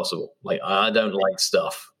desk as possible. Like, I don't like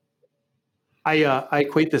stuff. I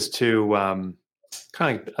equate this to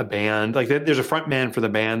kind of like a band. Like there's a front man for the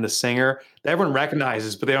band, the singer that everyone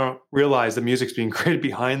recognizes, but they don't realize the music's being created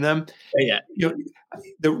behind them. Yeah.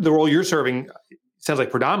 The role you're serving sounds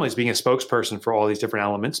like predominantly is being a spokesperson for all these different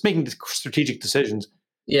elements, making strategic decisions.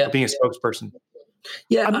 Yeah. Being a spokesperson.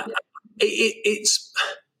 Yeah. It's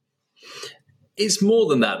more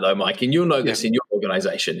than that though, Mike, and you'll know this in your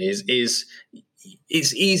organization is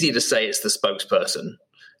it's easy to say it's the spokesperson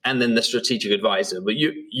and then the strategic advisor, but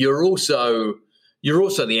you're also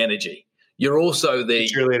the energy. You're also the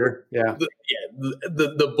cheerleader.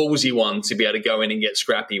 The ballsy one to be able to go in and get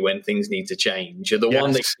scrappy when things need to change. You're the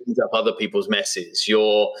one that cleans up other people's messes.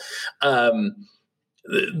 You're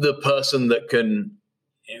the person that can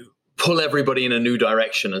pull everybody in a new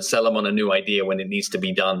direction and sell them on a new idea when it needs to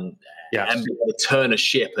be done, and be able to turn a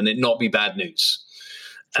ship and it not be bad news.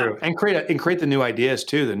 True, and create the new ideas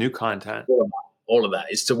too, the new content. All of that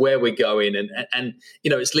is to where we're going, and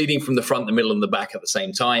it's leading from the front, the middle, and the back at the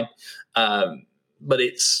same time. But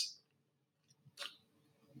it's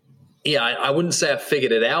I wouldn't say I've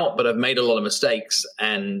figured it out, but I've made a lot of mistakes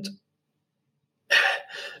and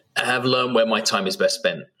I have learned where my time is best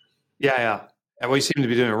spent. Yeah. Well, you seem to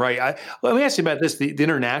be doing it right. Let me ask you about this: the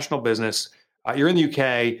international business. You're in the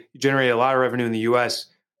UK. You generate a lot of revenue in the US.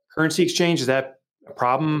 Currency exchange, is that a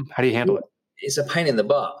problem? How do you handle it? It's a pain in the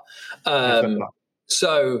butt.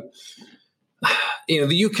 So,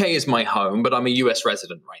 the UK is my home, but I'm a US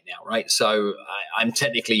resident right now, right? So I'm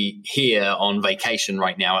technically here on vacation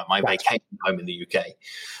right now at my vacation home in the UK.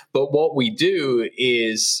 But what we do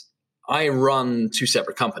is I run two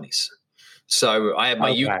separate companies. So I have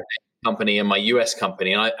my UK company and my US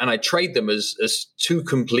company, and I trade them as two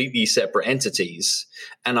completely separate entities,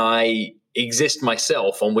 and I exist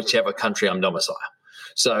myself on whichever country I'm domiciled.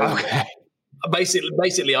 So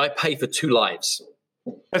basically, I pay for two lives.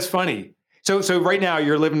 That's funny. So right now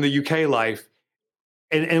you're living the UK life,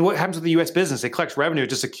 and what happens with the US business? It collects revenue, it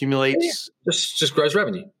just accumulates, just grows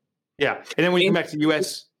revenue. Yeah, and then when you come back to the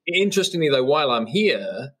US. Interestingly, though, while I'm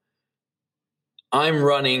here, I'm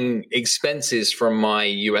running expenses from my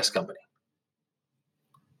US company.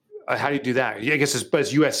 How do you do that? I guess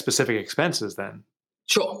it's US specific expenses then.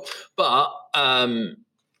 Sure. But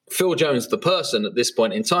Phil Jones, the person at this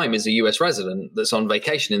point in time, is a US resident that's on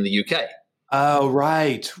vacation in the UK. Oh,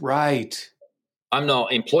 right. I'm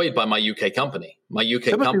not employed by my UK company. My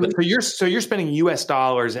UK company. So you're spending US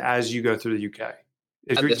dollars as you go through the UK.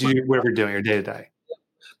 Whatever you're doing your day to day.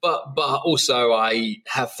 But also I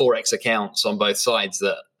have Forex accounts on both sides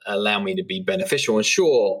that allow me to be beneficial. And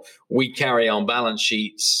sure, we carry on balance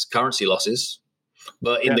sheets currency losses,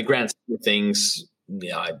 but in the grand scheme of things,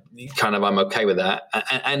 I'm okay with that.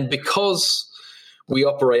 And because we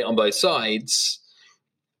operate on both sides,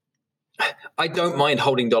 I don't mind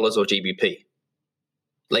holding dollars or GBP.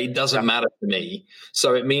 Like, it doesn't matter to me.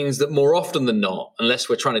 So it means that more often than not, unless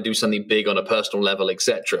we're trying to do something big on a personal level,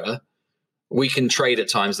 etc., we can trade at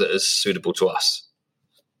times that is suitable to us.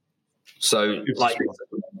 So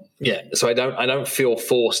so I don't feel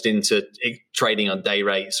forced into trading on day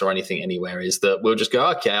rates or anything anywhere. Is that we'll just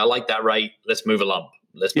go, okay, I like that rate. Let's move along.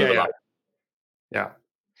 Yeah.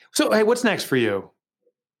 So, hey, what's next for you?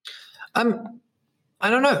 I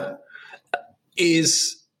don't know.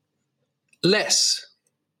 Is less.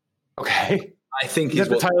 Okay. I think is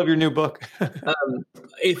the title of your new book.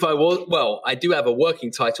 If I was, I do have a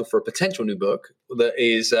working title for a potential new book that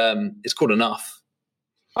is, it's called Enough.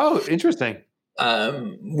 Oh, interesting.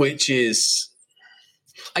 Which is,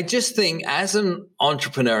 I just think as an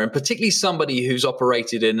entrepreneur, and particularly somebody who's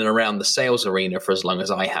operated in and around the sales arena for as long as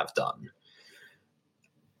I have done,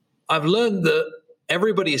 I've learned that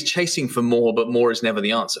everybody is chasing for more, but more is never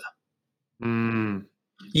the answer.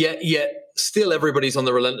 Yet still everybody's on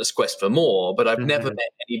the relentless quest for more, but I've never met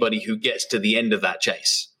anybody who gets to the end of that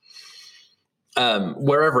chase,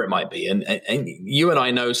 wherever it might be. And you and I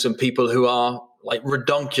know some people who are like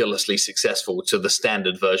redonkulously successful to the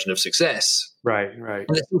standard version of success. Right. And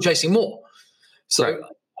they're still chasing more. So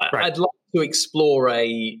I'd like to explore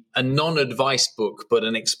a non-advice book, but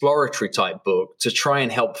an exploratory type book to try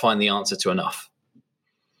and help find the answer to enough.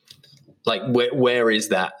 Like where is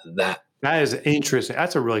that? That is interesting.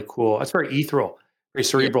 That's a really cool. That's very ethereal, very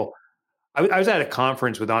cerebral. I was at a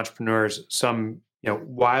conference with entrepreneurs, some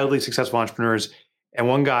wildly successful entrepreneurs, and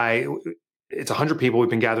one guy, it's 100 people we've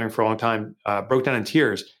been gathering for a long time, broke down in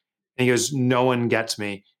tears, and he goes, "No one gets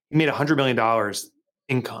me." He made $100 million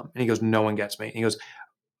income, and he goes, "No one gets me." And he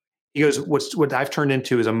goes, what I've turned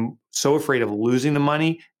into is I'm so afraid of losing the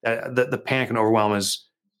money that the panic and overwhelm is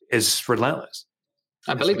relentless.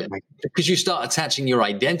 I believe it, because you start attaching your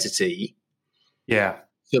identity to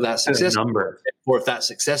that success number, or if that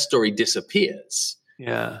success story disappears.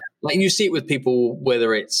 Yeah, like you see it with people,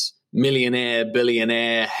 whether it's millionaire,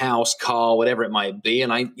 billionaire, house, car, whatever it might be.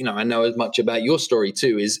 And I know as much about your story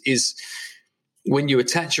too. Is when you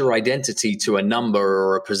attach your identity to a number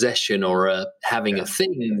or a possession or having a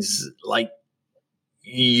things, like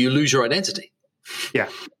you lose your identity. Yeah.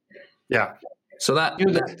 So that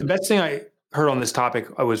the best thing I heard on this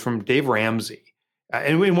topic was from Dave Ramsey,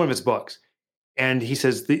 in one of his books, and he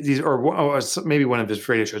says these are maybe one of his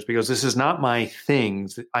radio shows, because this is not my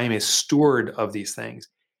things. I am a steward of these things,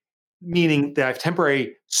 meaning that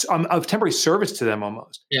I'm of temporary service to them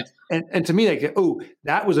almost. Yeah. And to me, like,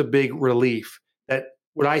 that was a big relief. That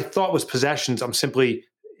what I thought was possessions, I'm simply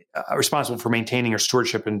responsible for maintaining or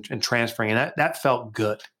stewardship and transferring, and that felt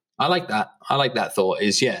good. I like that. I like that thought.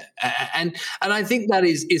 And I think that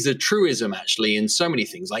is a truism actually in so many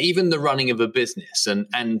things, like even the running of a business,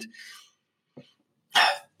 and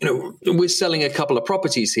we're selling a couple of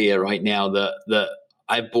properties here right now that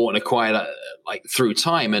I bought and acquired like through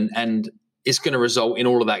time, and it's going to result in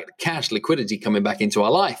all of that cash liquidity coming back into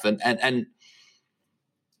our life, and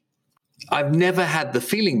I've never had the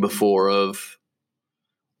feeling before of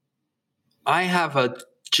I have a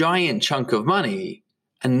giant chunk of money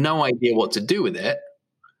and no idea what to do with it,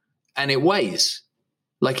 and it weighs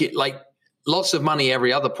like lots of money.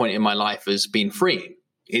 Every other point in my life has been freeing.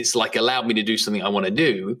 It's like allowed me to do something I want to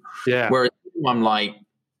do. Yeah. Whereas I'm like,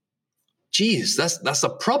 geez, that's a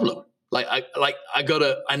problem.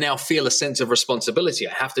 I now feel a sense of responsibility.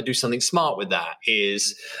 I have to do something smart with that.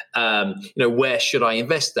 Where should I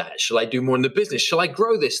invest that? Shall I do more in the business? Shall I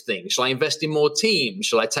grow this thing? Shall I invest in more teams?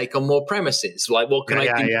 Shall I take on more premises? Like, what can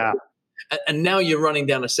I do? Yeah. And now you're running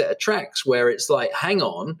down a set of tracks where it's like, hang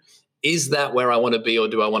on, is that where I want to be, or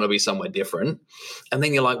do I want to be somewhere different? And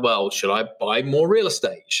then you're like, well, should I buy more real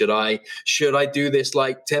estate? Should I do this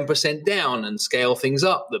like 10% down and scale things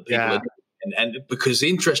up that people are doing? And because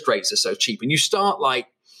interest rates are so cheap, and you start like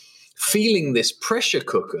feeling this pressure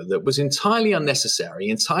cooker that was entirely unnecessary,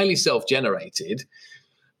 entirely self-generated,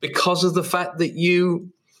 because of the fact that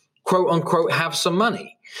you quote unquote have some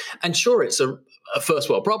money. And sure, it's a first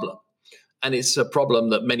world problem, and it's a problem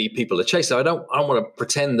that many people are chasing. I don't want to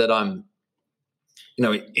pretend that I'm,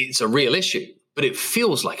 it's a real issue, but it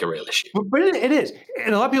feels like a real issue. But it is.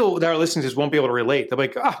 And a lot of people that are listening to this won't be able to relate. They're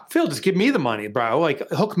like, Phil, just give me the money, bro. Like,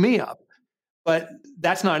 hook me up. But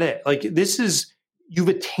that's not it. Like, you've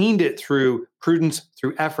attained it through prudence,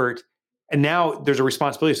 through effort, and now there's a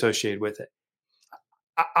responsibility associated with it.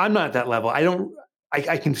 I'm not at that level.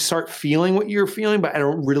 I can start feeling what you're feeling, but I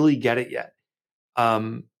don't really get it yet.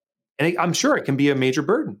 And I'm sure it can be a major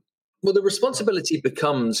burden. Well, the responsibility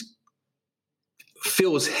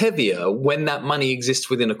feels heavier when that money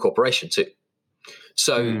exists within a corporation too.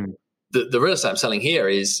 So the real estate I'm selling here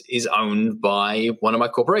is owned by one of my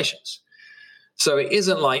corporations. So it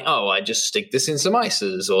isn't like, I just stick this in some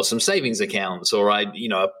ISAs or some savings accounts, or I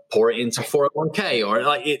pour it into 401k, or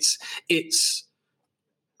like it's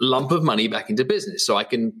lump of money back into business. So I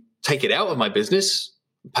can take it out of my business,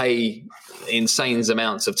 pay insane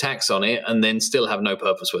amounts of tax on it, and then still have no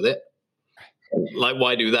purpose with it. Like,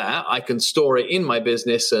 why do that? I can store it in my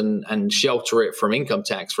business and shelter it from income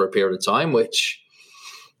tax for a period of time, which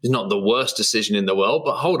is not the worst decision in the world.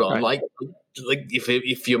 But hold on, right. Like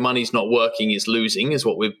if your money's not working, it's losing, is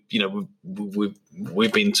what we've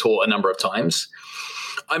been taught a number of times.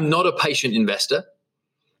 I'm not a patient investor.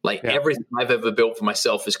 Everything I've ever built for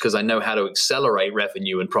myself is because I know how to accelerate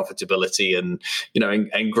revenue and profitability and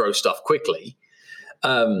grow stuff quickly.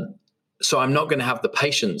 So I'm not going to have the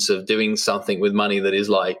patience of doing something with money that is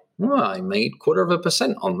like, I made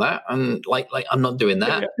 0.25% on that, and like I'm not doing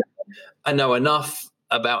that. Yeah. I know enough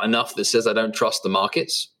that says I don't trust the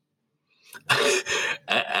markets.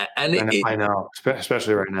 I know,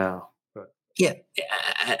 especially right now. But. Yeah,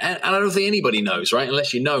 and I don't think anybody knows, right?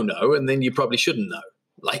 Unless you know, and then you probably shouldn't know.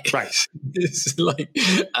 Right. It's like,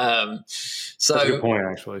 so that's a good point,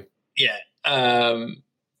 actually. Yeah,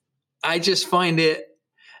 I just find it,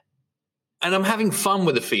 and I'm having fun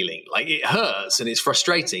with the feeling. Like, it hurts and it's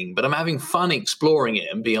frustrating, but I'm having fun exploring it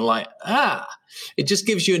and being like, it just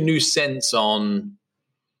gives you a new sense on.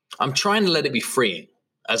 I'm trying to let it be freeing,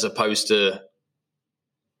 as opposed to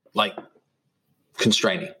like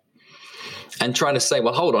constraining. And trying to say,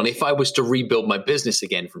 well, hold on, if I was to rebuild my business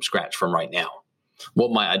again from scratch from right now,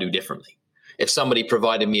 what might I do differently? If somebody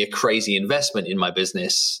provided me a crazy investment in my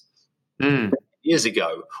business years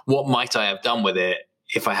ago, what might I have done with it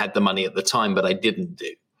if I had the money at the time, but I didn't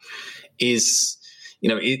do? Is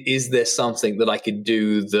there something that I could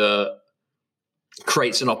do that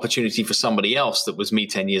creates an opportunity for somebody else that was me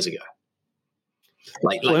 10 years ago?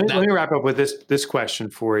 Let me wrap up with this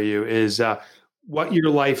question for you is what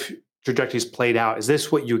your life trajectory has played out. Is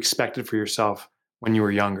this what you expected for yourself when you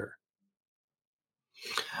were younger?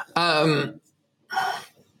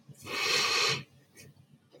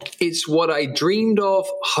 It's what I dreamed of,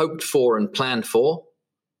 hoped for, and planned for.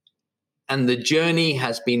 And the journey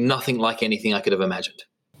has been nothing like anything I could have imagined.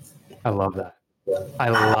 I love that. I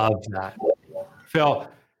love that. Phil,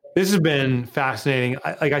 this has been fascinating.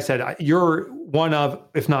 Like I said, you're one of,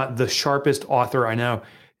 if not the sharpest author I know.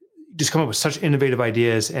 You just come up with such innovative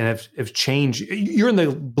ideas and have changed. You're in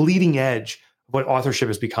the bleeding edge of what authorship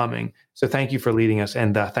is becoming. So thank you for leading us.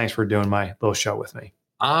 And thanks for doing my little show with me.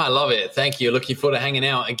 I love it. Thank you. Looking forward to hanging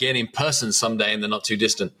out again in person someday in the not too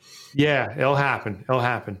distant. Yeah, it'll happen. It'll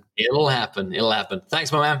happen. It'll happen. It'll happen.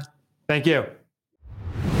 Thanks, my man. Thank you.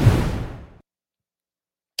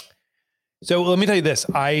 So let me tell you this.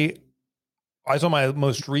 I was on my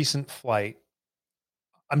most recent flight.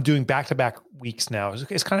 I'm doing back-to-back weeks now.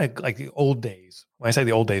 It's kind of like the old days. When I say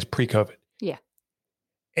the old days, pre-COVID. Yeah.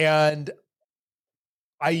 And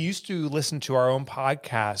I used to listen to our own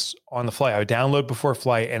podcasts on the flight. I would download before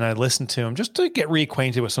flight and I'd listen to them just to get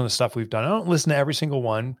reacquainted with some of the stuff we've done. I don't listen to every single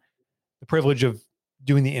one. The privilege of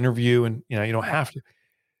doing the interview and, you don't have to.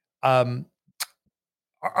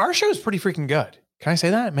 Our show is pretty freaking good. Can I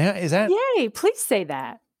say that, man? Is that? Yay, please say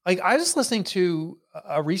that. Like I was just listening to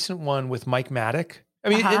a recent one with Mike Maddock. I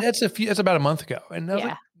mean, it's about a month ago. And I was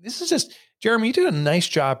like, this is just, Jeremy, you did a nice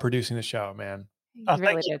job producing the show, man. You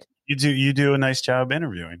really did. You do a nice job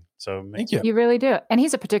interviewing. So thank you. You really do. And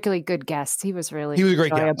he's a particularly good guest. He was a great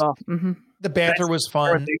enjoyable guest. Mm-hmm. The banter was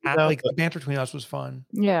fun. Like the banter between us was fun.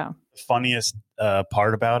 Yeah. The funniest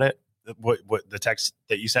part about it, what the text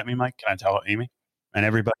that you sent me, Mike, can I tell Amy and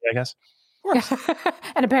everybody, I guess? Of course.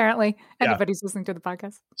 And apparently anybody's listening to the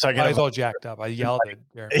podcast. So I was all jacked up. I yelled at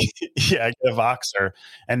Jeremy. Yeah, I get a Voxer.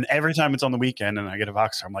 And every time it's on the weekend and I get a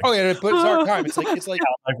Voxer, I'm like, oh yeah, but it's our time. It's like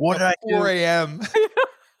what did I do? 4 a.m.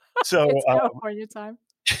 So it's California time.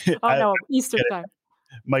 Oh no, Eastern time.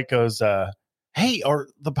 Mike goes, hey, are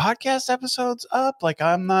the podcast episodes up? Like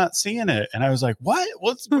I'm not seeing it. And I was like, what?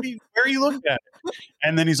 Where are you looking at it?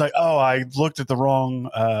 And then he's like, oh, I looked at the wrong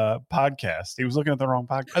podcast. He was looking at the wrong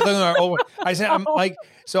podcast. I said, I'm like,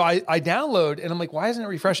 so I download and I'm like, why isn't it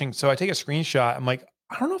refreshing? So I take a screenshot. I'm like,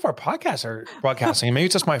 I don't know if our podcasts are broadcasting. Maybe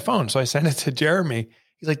it's just my phone. So I send it to Jeremy.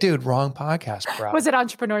 He's like, dude, wrong podcast, bro. Was it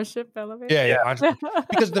Entrepreneurship Elevator? Yeah.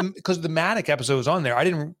 Because the Maddock episode was on there. I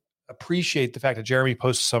didn't appreciate the fact that Jeremy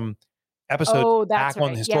posted some episodes back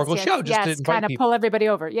on the historical show just to kind of pull everybody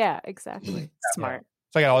over. Yeah, exactly. Smart.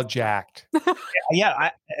 So I got all jacked.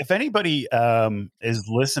 If anybody is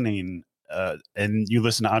listening and you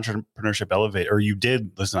listen to Entrepreneurship Elevated, or you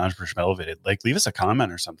did listen to Entrepreneurship Elevated, like leave us a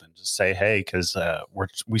comment or something. Just say hey, because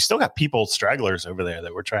we still got stragglers over there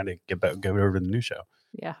that we're trying to get over the new show.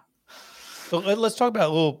 Yeah. So let's talk about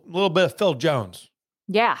a little bit of Phil Jones.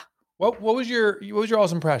 Yeah. What was your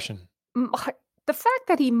all's impression? The fact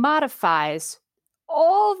that he modifies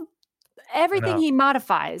everything he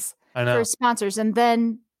modifies for his sponsors, and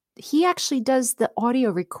then he actually does the audio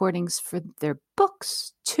recordings for their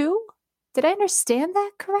books too. Did I understand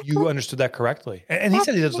that correctly? You understood that correctly. And he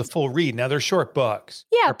said he does the full read. Now they're short books.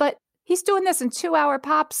 Yeah, but he's doing this in 2-hour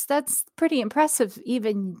pops. That's pretty impressive.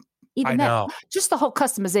 Even I know. Just the whole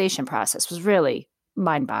customization process was really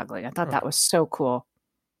mind-boggling. I thought that was so cool.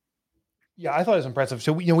 Yeah, I thought it was impressive.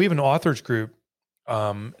 So we have an authors group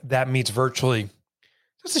that meets virtually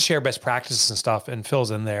just to share best practices and stuff, and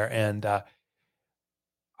Phil's in there. And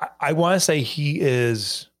I want to say he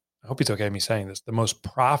is, I hope it's okay with me saying this, the most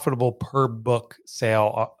profitable per book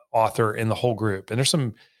sale author in the whole group. And there's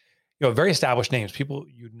some, very established names, people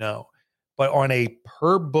you'd know. But on a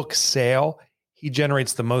per book sale, he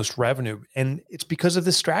generates the most revenue. And it's because of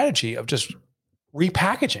this strategy of just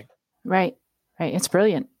repackaging. Right. It's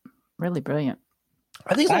brilliant. Really brilliant.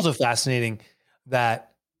 I think it's also fascinating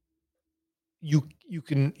that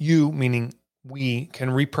meaning we can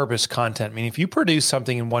repurpose content. Meaning if you produce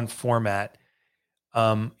something in one format,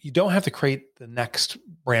 you don't have to create the next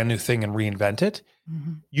brand new thing and reinvent it.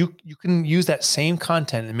 Mm-hmm. You can use that same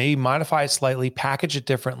content and maybe modify it slightly, package it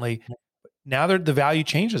differently. Now the value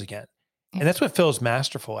changes again. And that's what Phil's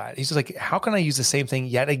masterful at. He's just like, how can I use the same thing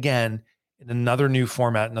yet again in another new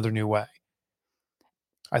format, another new way.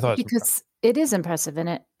 I thought because it is impressive,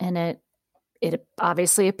 and it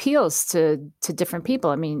obviously appeals to different people.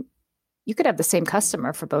 I mean, you could have the same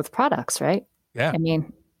customer for both products, right? Yeah. I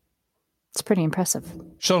mean, it's pretty impressive.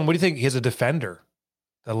 Sean, what do you think? He has a Defender,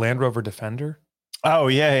 the Land Rover Defender. Oh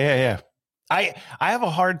yeah. I have a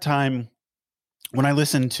hard time when I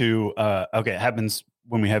listen to. Okay, it happens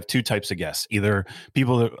when we have two types of guests, either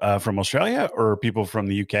people from Australia or people from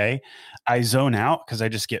the UK. I zone out because I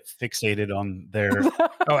just get fixated on their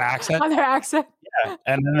accent. On their accent. Yeah,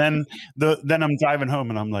 and then I'm driving home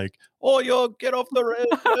and I'm like, "Oh, yo, get off the road!"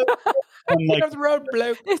 I'm like, Get off the road,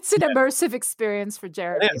 bloke. It's an immersive experience for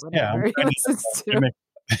Jeremy. Yeah, he listens to.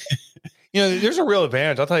 You know, there's a real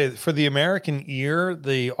advantage. I'll tell you, for the American ear,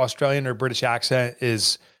 the Australian or British accent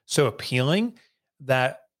is so appealing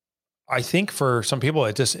that I think for some people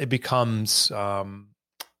it becomes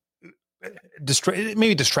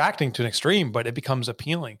maybe distracting to an extreme, but it becomes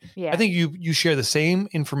appealing. Yeah. I think you share the same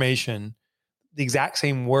information, the exact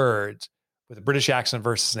same words with a British accent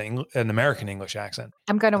versus an American English accent.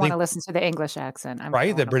 I'm going to want to listen to the English accent.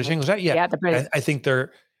 Right? The British English accent? Yeah, the British. I think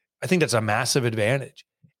that's a massive advantage.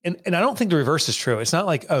 And I don't think the reverse is true. It's not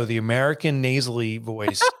like, oh, the American nasally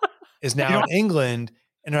voice is now in England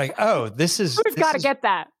and they're like, oh, we've got to get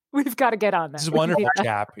that. We've got to get on that. This is wonderful,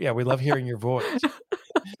 chap. Yeah, we love hearing your voice.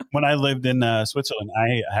 When I lived in Switzerland,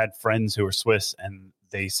 I had friends who were Swiss, and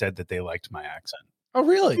they said that they liked my accent. Oh,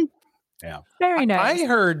 really? Yeah. Very nice. I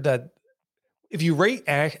heard that if you rate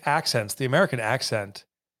accents, the American accent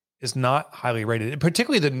is not highly rated,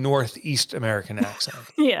 particularly the Northeast American accent.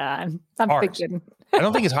 Yeah, I'm thinking. I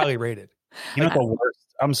don't think it's highly rated. You know the worst?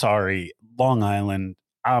 I'm sorry, Long Island.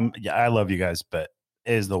 Yeah, I love you guys, but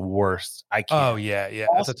it is the worst. I can't. Oh yeah.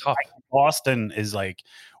 That's a tough. Boston is like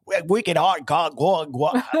wicked hard. God,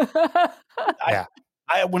 Yeah.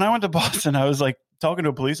 When I went to Boston, I was like talking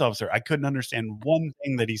to a police officer. I couldn't understand one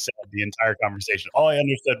thing that he said the entire conversation. All I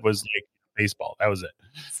understood was like baseball. That was it.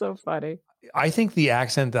 So funny. I think the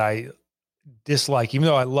accent that I dislike, even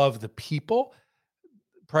though I love the people,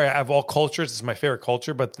 probably out of all cultures, it's my favorite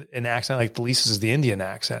culture, but an accent like the least is the Indian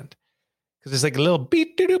accent. Because it's like a little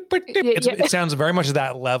beat. It sounds very much at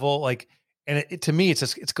that level. Like, and to me, it's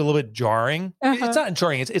a little bit jarring. Uh-huh. It's not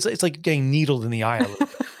jarring. It's like getting needled in the eye a little bit.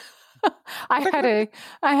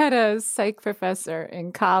 I had a psych professor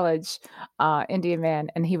in college, Indian man,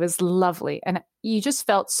 and he was lovely. And you just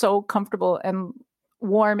felt so comfortable and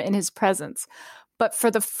warm in his presence. But for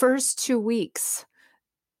the first 2 weeks,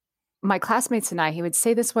 my classmates and he would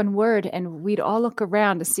say this one word and we'd all look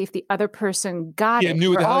around to see if the other person got it.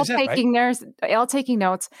 Knew We're all said, taking right? all taking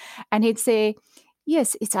notes. And he'd say,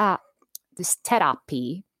 yes, it's this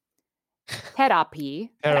therapy.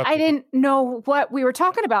 Therapy. I didn't know what we were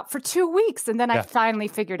talking about for 2 weeks. And then I finally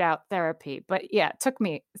figured out therapy. But yeah, it took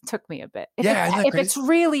me a bit. If it's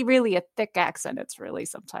really, really a thick accent, it's really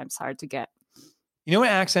sometimes hard to get. You know what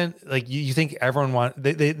accent? Like you think everyone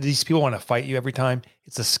these people want to fight you every time?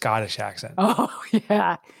 It's a Scottish accent. Oh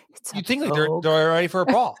yeah. You think like they're ready for a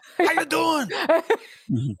brawl? How you doing?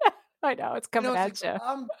 I know it's coming at you.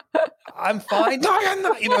 I'm fine. No, I'm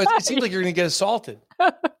not. It seems like you're going to get assaulted.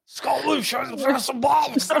 It's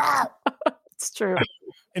true.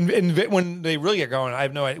 And when they really get going, I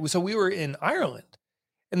have no idea. So we were in Ireland,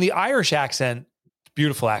 and the Irish accent,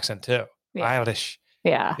 beautiful accent too. Yeah. Irish.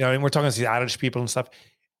 Yeah. And we're talking to the Irish people and stuff.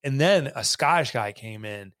 And then a Scottish guy came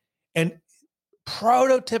in, and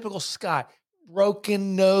prototypical Scot,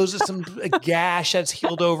 broken nose, some gash that's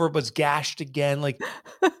healed over, but it's gashed again. Like,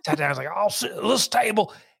 sat down, I was like, I'll sit at this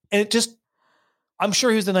table. And it just, I'm sure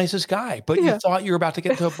he was the nicest guy, but you thought you were about to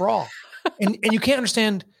get into a brawl. And you can't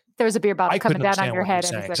understand. There was a beer bottle coming down on your head.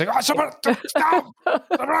 And he's like, oh, somebody, stop!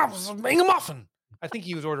 Make a muffin. I think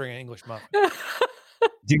he was ordering an English muffin.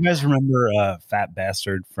 Do you guys remember Fat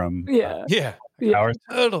Bastard from Howard?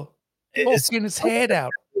 Total. Poking his head out.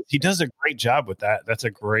 He does a great job with that. That's a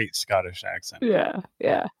great Scottish accent.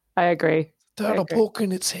 Yeah. I agree. Turtle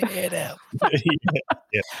poking its head out.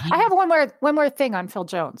 I have one more thing on Phil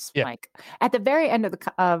Jones, Mike. At the very end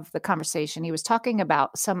of the conversation, he was talking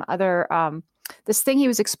about some other this thing he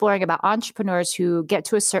was exploring about entrepreneurs who get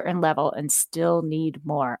to a certain level and still need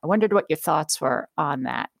more. I wondered what your thoughts were on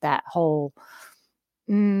that whole.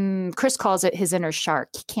 Chris calls it his inner shark.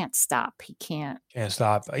 He can't stop. He can't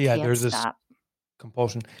stop. Yeah, there's this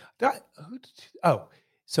compulsion.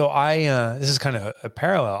 So this is kind of a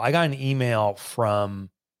parallel. I got an email from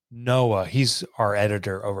Noah. He's our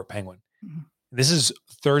editor over at Penguin. Mm-hmm. This is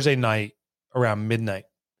Thursday night around midnight.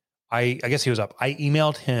 I guess he was up. I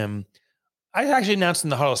emailed him. I actually announced in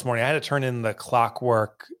the huddle this morning, I had to turn in the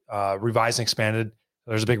Clockwork Revised and Expanded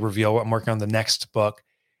There's a big reveal. I'm working on the next book.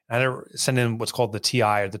 I had to send in what's called the TI,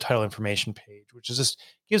 or the title information page, which is just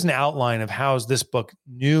gives an outline of how is this book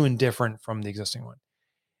new and different from the existing one.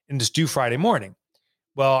 And just due Friday morning.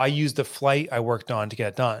 Well, I used the flight I worked on to get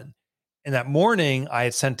it done. And that morning, I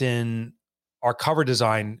had sent in our cover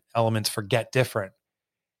design elements for Get Different.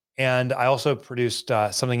 And I also produced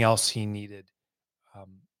something else he needed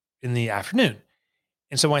in the afternoon.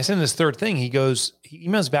 And so when I send this third thing, he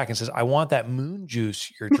emails back and says, I want that moon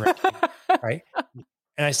juice you're drinking, right?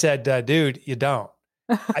 And I said, dude, you don't.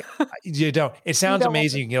 You don't. It sounds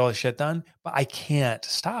amazing. You can get all this shit done, but I can't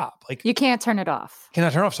stop. Like, you can't turn it off.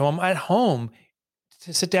 Cannot turn it off. So I'm at home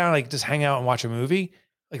to sit down, like just hang out and watch a movie.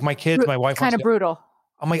 Like my kids, my wife. Kind of brutal.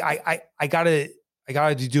 I'm like, I gotta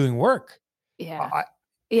be doing work. Yeah.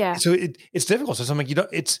 Yeah. So it's difficult. So I'm like,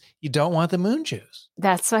 you don't want the moon juice.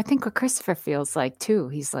 That's I think what Christopher feels like too.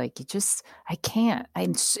 He's like, I can't.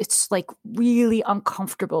 It's like really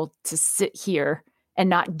uncomfortable to sit here and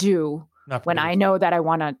not do when I know that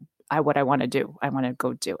what I want to do. I want to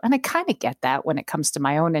go do. And I kind of get that when it comes to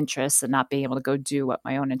my own interests and not being able to go do what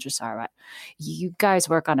my own interests are. But you guys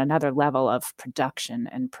work on another level of production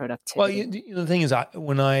and productivity. Well, the thing is,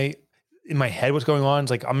 in my head, what's going on is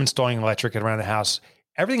like I'm installing electric around the house.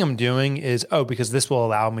 Everything I'm doing is, because this will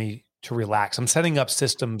allow me to relax. I'm setting up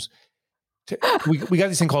systems. We got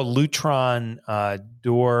this thing called Lutron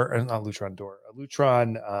Lutron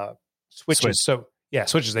switches. So yeah,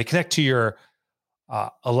 switches. They connect to your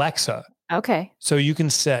Alexa. Okay. So you can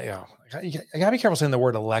set, I gotta be careful saying the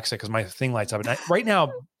word Alexa because my thing lights up. And right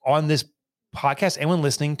now on this podcast, anyone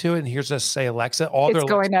listening to it and hears us say Alexa, all their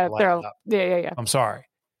going Alexa up. Up. Yeah. I'm sorry.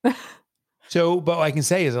 So, but what I can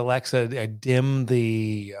say is Alexa, dim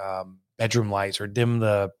the bedroom lights or dim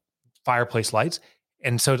the fireplace lights.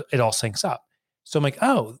 And so it all syncs up. So I'm like,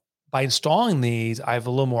 by installing these, I have a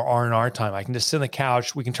little more R&R time. I can just sit on the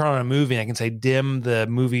couch. We can turn on a movie and I can say, dim the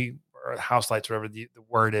movie or house lights, whatever the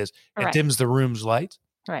word is. It dims the room's lights.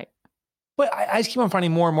 Right. But I just keep on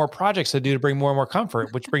finding more and more projects to do to bring more and more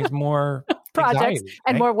comfort, which brings more projects anxiety,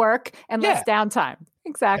 and more work and less downtime.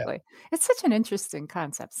 Exactly. Yeah. It's such an interesting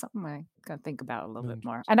concept. Something I got to think about a little bit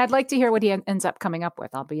more. And I'd like to hear what he ends up coming up with.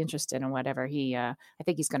 I'll be interested in whatever I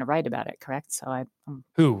think he's going to write about it. Correct. So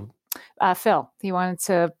Who? Phil. He wanted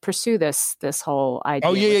to pursue this whole idea.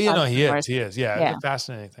 Oh yeah. No, he is. Yeah. It's a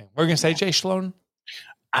fascinating thing. We're going to say Jay Schlone.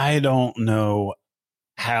 I don't know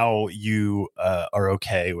how you are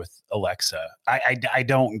okay with Alexa. I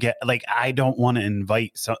don't get, like, I don't want to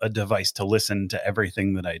invite a device to listen to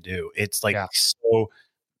everything that I do. It's like, so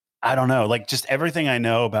I don't know, like just everything I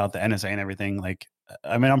know about the NSA and everything. Like,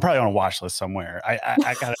 I mean, I'm probably on a watch list somewhere.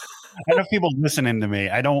 I got enough people listening to me.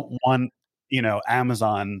 I don't want,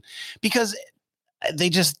 Amazon, because they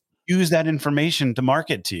just use that information to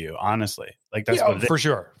market to you. Honestly, like that's what it is. For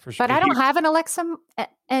sure. But I don't have an Alexa,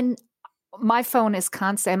 and my phone is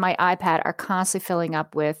constant, and my iPad are constantly filling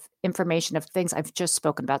up with information of things I've just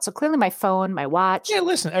spoken about. So clearly, my phone, my watch,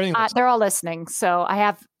 everything. They're all listening. So I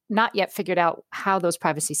have not yet figured out how those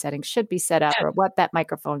privacy settings should be set up or what that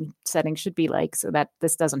microphone setting should be like so that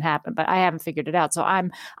this doesn't happen. But I haven't figured it out. So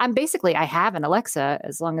I'm basically, I have an Alexa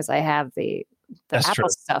as long as I have the Apple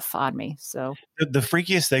stuff on me. So the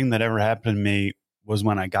freakiest thing that ever happened to me was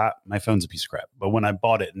when I got my phone's a piece of crap. But when I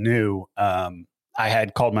bought it new, I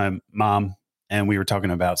had called my mom and we were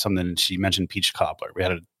talking about something and she mentioned peach cobbler. We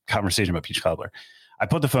had a conversation about peach cobbler. I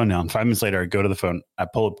put the phone down. 5 minutes later, I go to the phone. I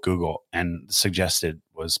pull up Google and suggested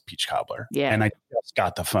was peach cobbler. Yeah. And I just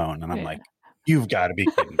got the phone and I'm like, you've got to be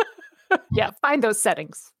kidding me. Yeah. Find those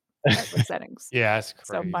settings. Settings. Yeah. It's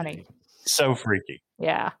crazy. So funny. So freaky.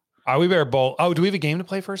 Yeah. We better bowl. Oh, do we have a game to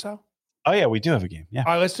play first, though? Oh, yeah, we do have a game. Yeah.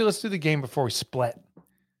 All right, let's do the game before we split.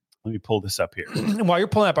 Let me pull this up here. While you're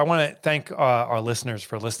pulling up, I want to thank our listeners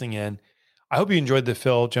for listening in. I hope you enjoyed the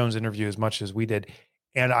Phil Jones interview as much as we did.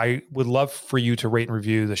 And I would love for you to rate and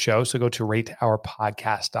review the show. So go to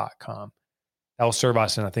rateourpodcast.com. That will serve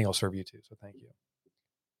us, and I think it'll serve you too. So thank you.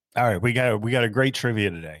 All right, we got a great trivia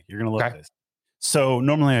today. You're gonna love this. So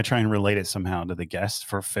normally I try and relate it somehow to the guest.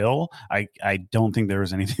 For Phil, I don't think there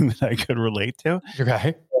was anything that I could relate to.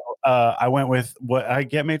 Okay. So, I went with what I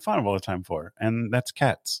get made fun of all the time for, and that's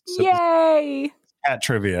cats. So yay! Cat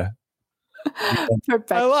trivia.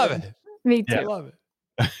 Perfect. I love it. Me too. I love it.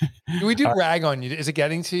 Do we rag on you? Is it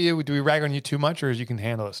getting to you? Do we rag on you too much, or you can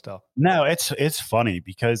handle it still? No, it's funny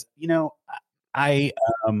because I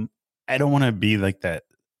don't want to be like that,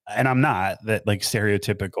 and I'm not that like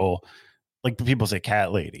stereotypical. Like people say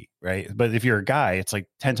cat lady, right? But if you're a guy, it's like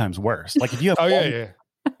 10 times worse. Like if you have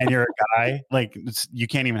and you're a guy, like you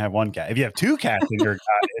can't even have one cat. If you have two cats and you're a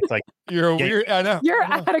guy, it's like You're a weird. I know. You're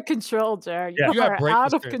I know. out of control, Jared. Yeah. You You got are break out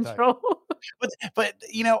the of stereotype. control. but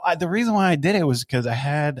the reason why I did it was because I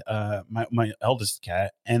had my eldest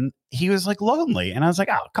cat, and he was like lonely, and I was like,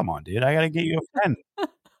 oh come on, dude, I gotta get you a friend.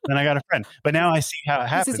 Then I got a friend, but now I see how it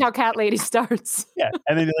happens. This is how Cat Lady starts. Yeah,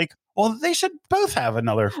 and then you're like, well, they should both have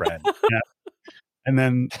another friend. And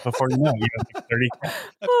then before you know, you have like 30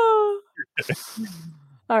 cats.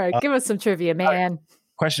 All right, give us some trivia, man.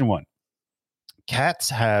 Question 1: Cats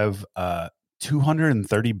have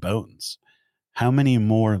 230 bones. How many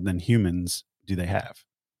more than humans do they have?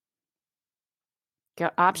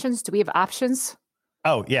 Got options? Do we have options?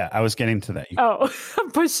 Oh yeah, I was getting to that. Oh,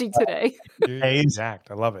 I'm pushy today. Dude, A is- exact.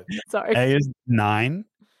 I love it. Sorry. A is 9,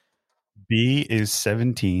 B is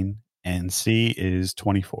 17, and C is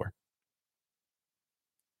 24.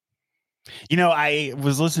 You know, I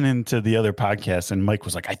was listening to the other podcast, and Mike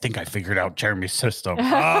was like, "I think I figured out Jeremy's system." Oh,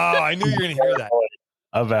 I knew you were going to hear that.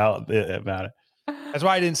 about it. That's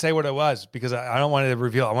why I didn't say what it was, because I don't want to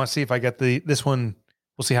reveal. I want to see if I get this one.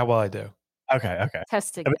 We'll see how well I do. Okay.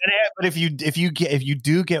 Testing. But if you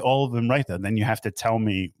do get all of them right, though, then you have to tell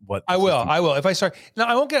me what I will. If I start, no,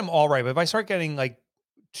 I won't get them all right. But if I start getting like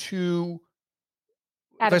two,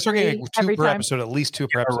 Out if I of start getting three like two every per time. episode, at least two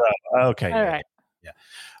per episode. Okay. All right. Yeah.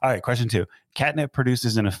 All right. Question 2: Catnip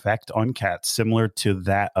produces an effect on cats similar to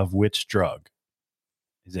that of which drug?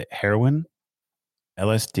 Is it heroin,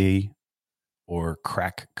 LSD, or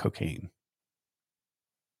crack cocaine?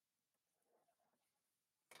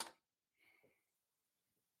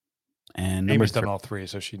 And number Amy's done 3. all three,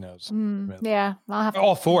 so she knows. Yeah, I'll have to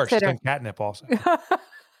All four. She's consider. done catnip also.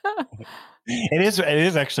 It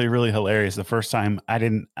is actually really hilarious. The first time I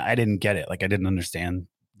didn't get it. Like I didn't understand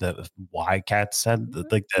why cats said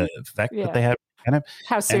the effect Yeah. that they had.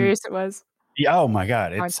 How serious it was. Yeah, oh my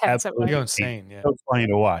god, How it's intense it was. You absolutely go insane. Yeah. so funny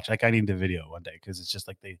to watch. Like I need the video one day because it's just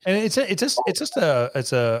like they. And it's just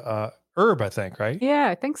a herb, I think, right? Yeah,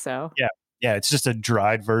 I think so. Yeah, it's just a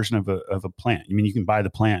dried version of a plant. I mean, you can buy the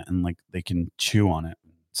plant and like they can chew on it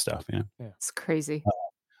and stuff. You know. It's crazy.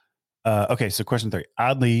 Okay, so question 3.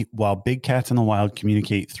 Oddly, while big cats in the wild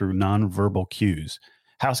communicate through nonverbal cues,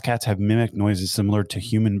 house cats have mimic noises similar to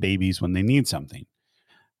human babies when they need something.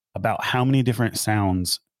 About how many different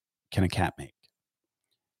sounds can a cat make?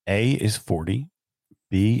 A is 40,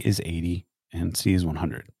 B is 80, and C is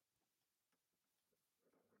 100.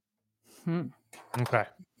 Okay.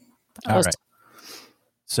 All right.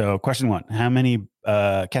 So question 1: How many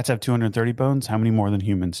cats have 230 bones? How many more than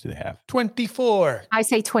humans do they have? 24. I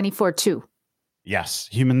say 24 too. Yes,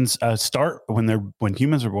 humans start when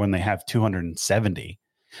humans are born. They have 270,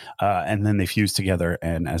 and then they fuse together.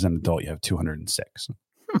 And as an adult, you have 206.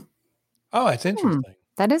 Oh, it's interesting.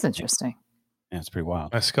 That is interesting. Yeah, it's pretty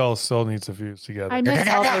wild. My skull still needs to fuse together. I miss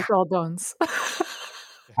all those old bones. I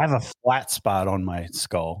have a flat spot on my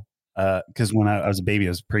skull because when I was a baby, I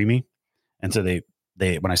was preemie, and so they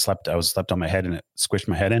when I slept on my head and it squished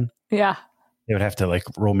my head in. Yeah. They would have to like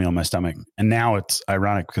roll me on my stomach, and now it's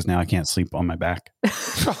ironic because now I can't sleep on my back.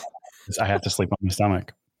 I have to sleep on my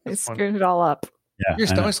stomach. They screwed it all up. Yeah, You're a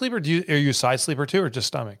I know. stomach sleeper? Are you a side sleeper too, or just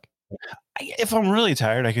stomach? If I'm really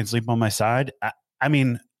tired, I can sleep on my side. I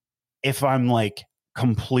mean, if I'm like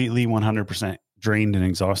completely 100% drained and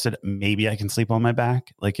exhausted, maybe I can sleep on my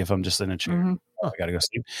back. Like if I'm just in a chair, Mhm. I got to go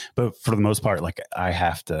sleep. But for the most part, like I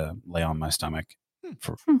have to lay on my stomach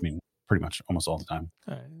for, I mean, pretty much almost all the time.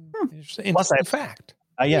 Interesting Plus, I- fact.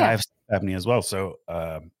 Yeah, I have sleep apnea as well. So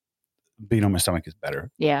being on my stomach is better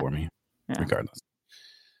Yeah. for me, Yeah. regardless.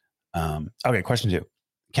 Okay, question 2.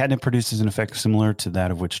 Catnip produces an effect similar to that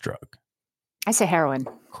of which drug? I say heroin.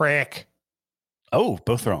 Crack. Oh,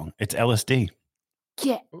 both wrong. It's LSD.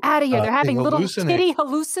 Get out of here. They're they having little hallucinate. kitty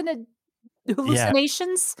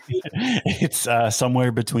hallucinations. It's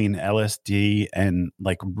somewhere between LSD and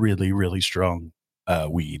like really, really strong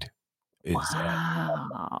weed.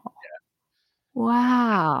 Wow.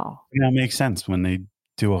 Wow. That makes sense when they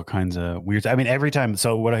do all kinds of weird. I mean, every time.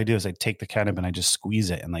 So what I do is I take the catnip and I just squeeze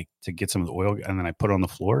it and like to get some of the oil, and then I put it on the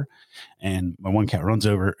floor. And my one cat runs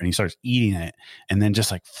over and he starts eating it, and then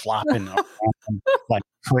just like flopping around like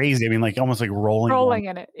crazy. I mean, like almost like rolling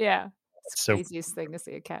In it. Yeah. It's So- the craziest thing to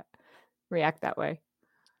see a cat react that way.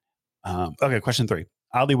 Okay, question 3.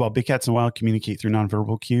 Oddly, while big cats in the wild communicate through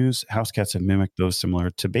nonverbal cues, house cats have mimicked those similar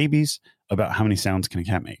to babies. About how many sounds can a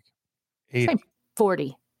cat make? 80. Same.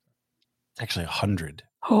 40. It's actually 100.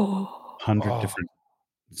 Oh. 100 Oh. different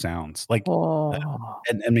sounds. Like, Oh.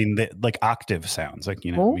 and I mean, like octave sounds. Like,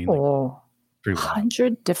 you know what I mean? Like, pretty wild.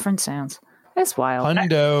 100 different sounds. That's wild.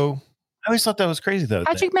 Hundo. I always thought that was crazy, though.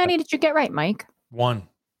 Magic Manny, did you get right, Mike? 1.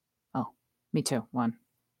 Me too. One.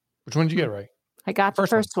 Which one did you get right? I got the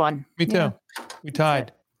first one. Me too. Yeah. We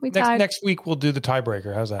tied. We tied. Next week, we'll do the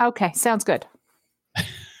tiebreaker. How's that? Okay. Sounds good. There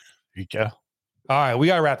you go. All right. We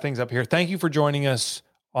got to wrap things up here. Thank you for joining us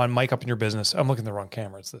on Mike Up in Your Business. I'm looking at the wrong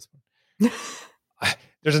camera. It's this one.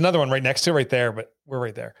 There's another one right next to it right there, but we're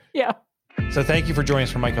right there. Yeah. So thank you for joining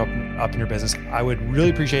us for Mike Up in Your Business. I would really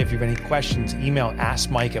appreciate if you have any questions, email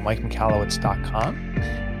askmike@mikemichalowicz.com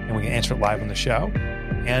and we can answer it live on the show.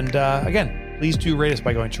 And again, please do rate us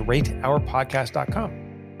by going to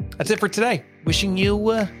rateourpodcast.com. That's it for today. Wishing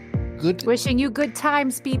you good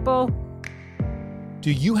times, people.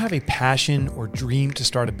 Do you have a passion or dream to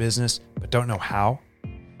start a business but don't know how?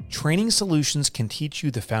 Training Solutions can teach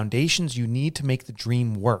you the foundations you need to make the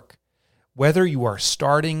dream work. Whether you are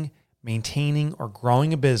starting, maintaining, or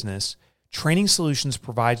growing a business, Training Solutions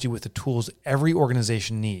provides you with the tools every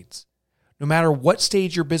organization needs. No matter what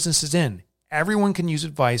stage your business is in, everyone can use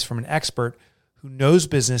advice from an expert who knows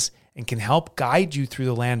business and can help guide you through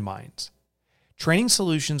the landmines. Training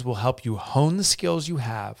Solutions will help you hone the skills you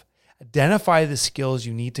have, identify the skills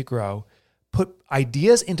you need to grow, put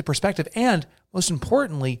ideas into perspective, and most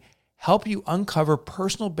importantly, help you uncover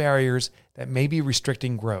personal barriers that may be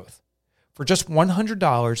restricting growth. For just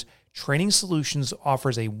 $100, Training Solutions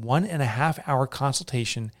offers a 1.5-hour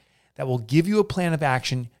consultation that will give you a plan of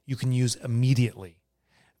action you can use immediately.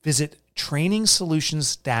 Visit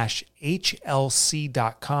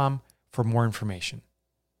trainingsolutions-hlc.com for more information.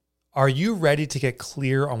 Are you ready to get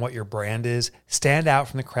clear on what your brand is, stand out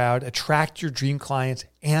from the crowd, attract your dream clients,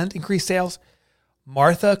 and increase sales?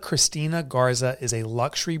 Martha Christina Garza is a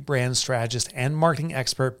luxury brand strategist and marketing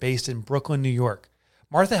expert based in Brooklyn, New York.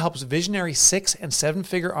 Martha helps visionary 6- and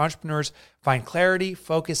 7-figure entrepreneurs find clarity,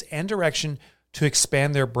 focus, and direction to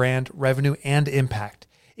expand their brand, revenue, and impact.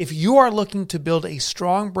 If you are looking to build a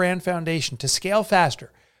strong brand foundation to scale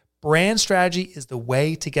faster, brand strategy is the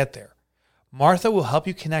way to get there. Martha will help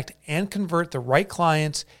you connect and convert the right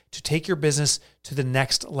clients to take your business to the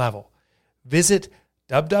next level. Visit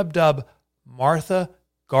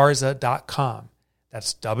www.marthagarza.com.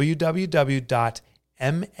 That's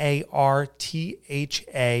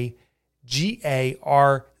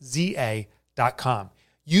www.marthagarza.com.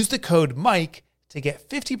 Use the code Mike to get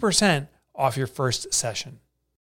 50% off your first session.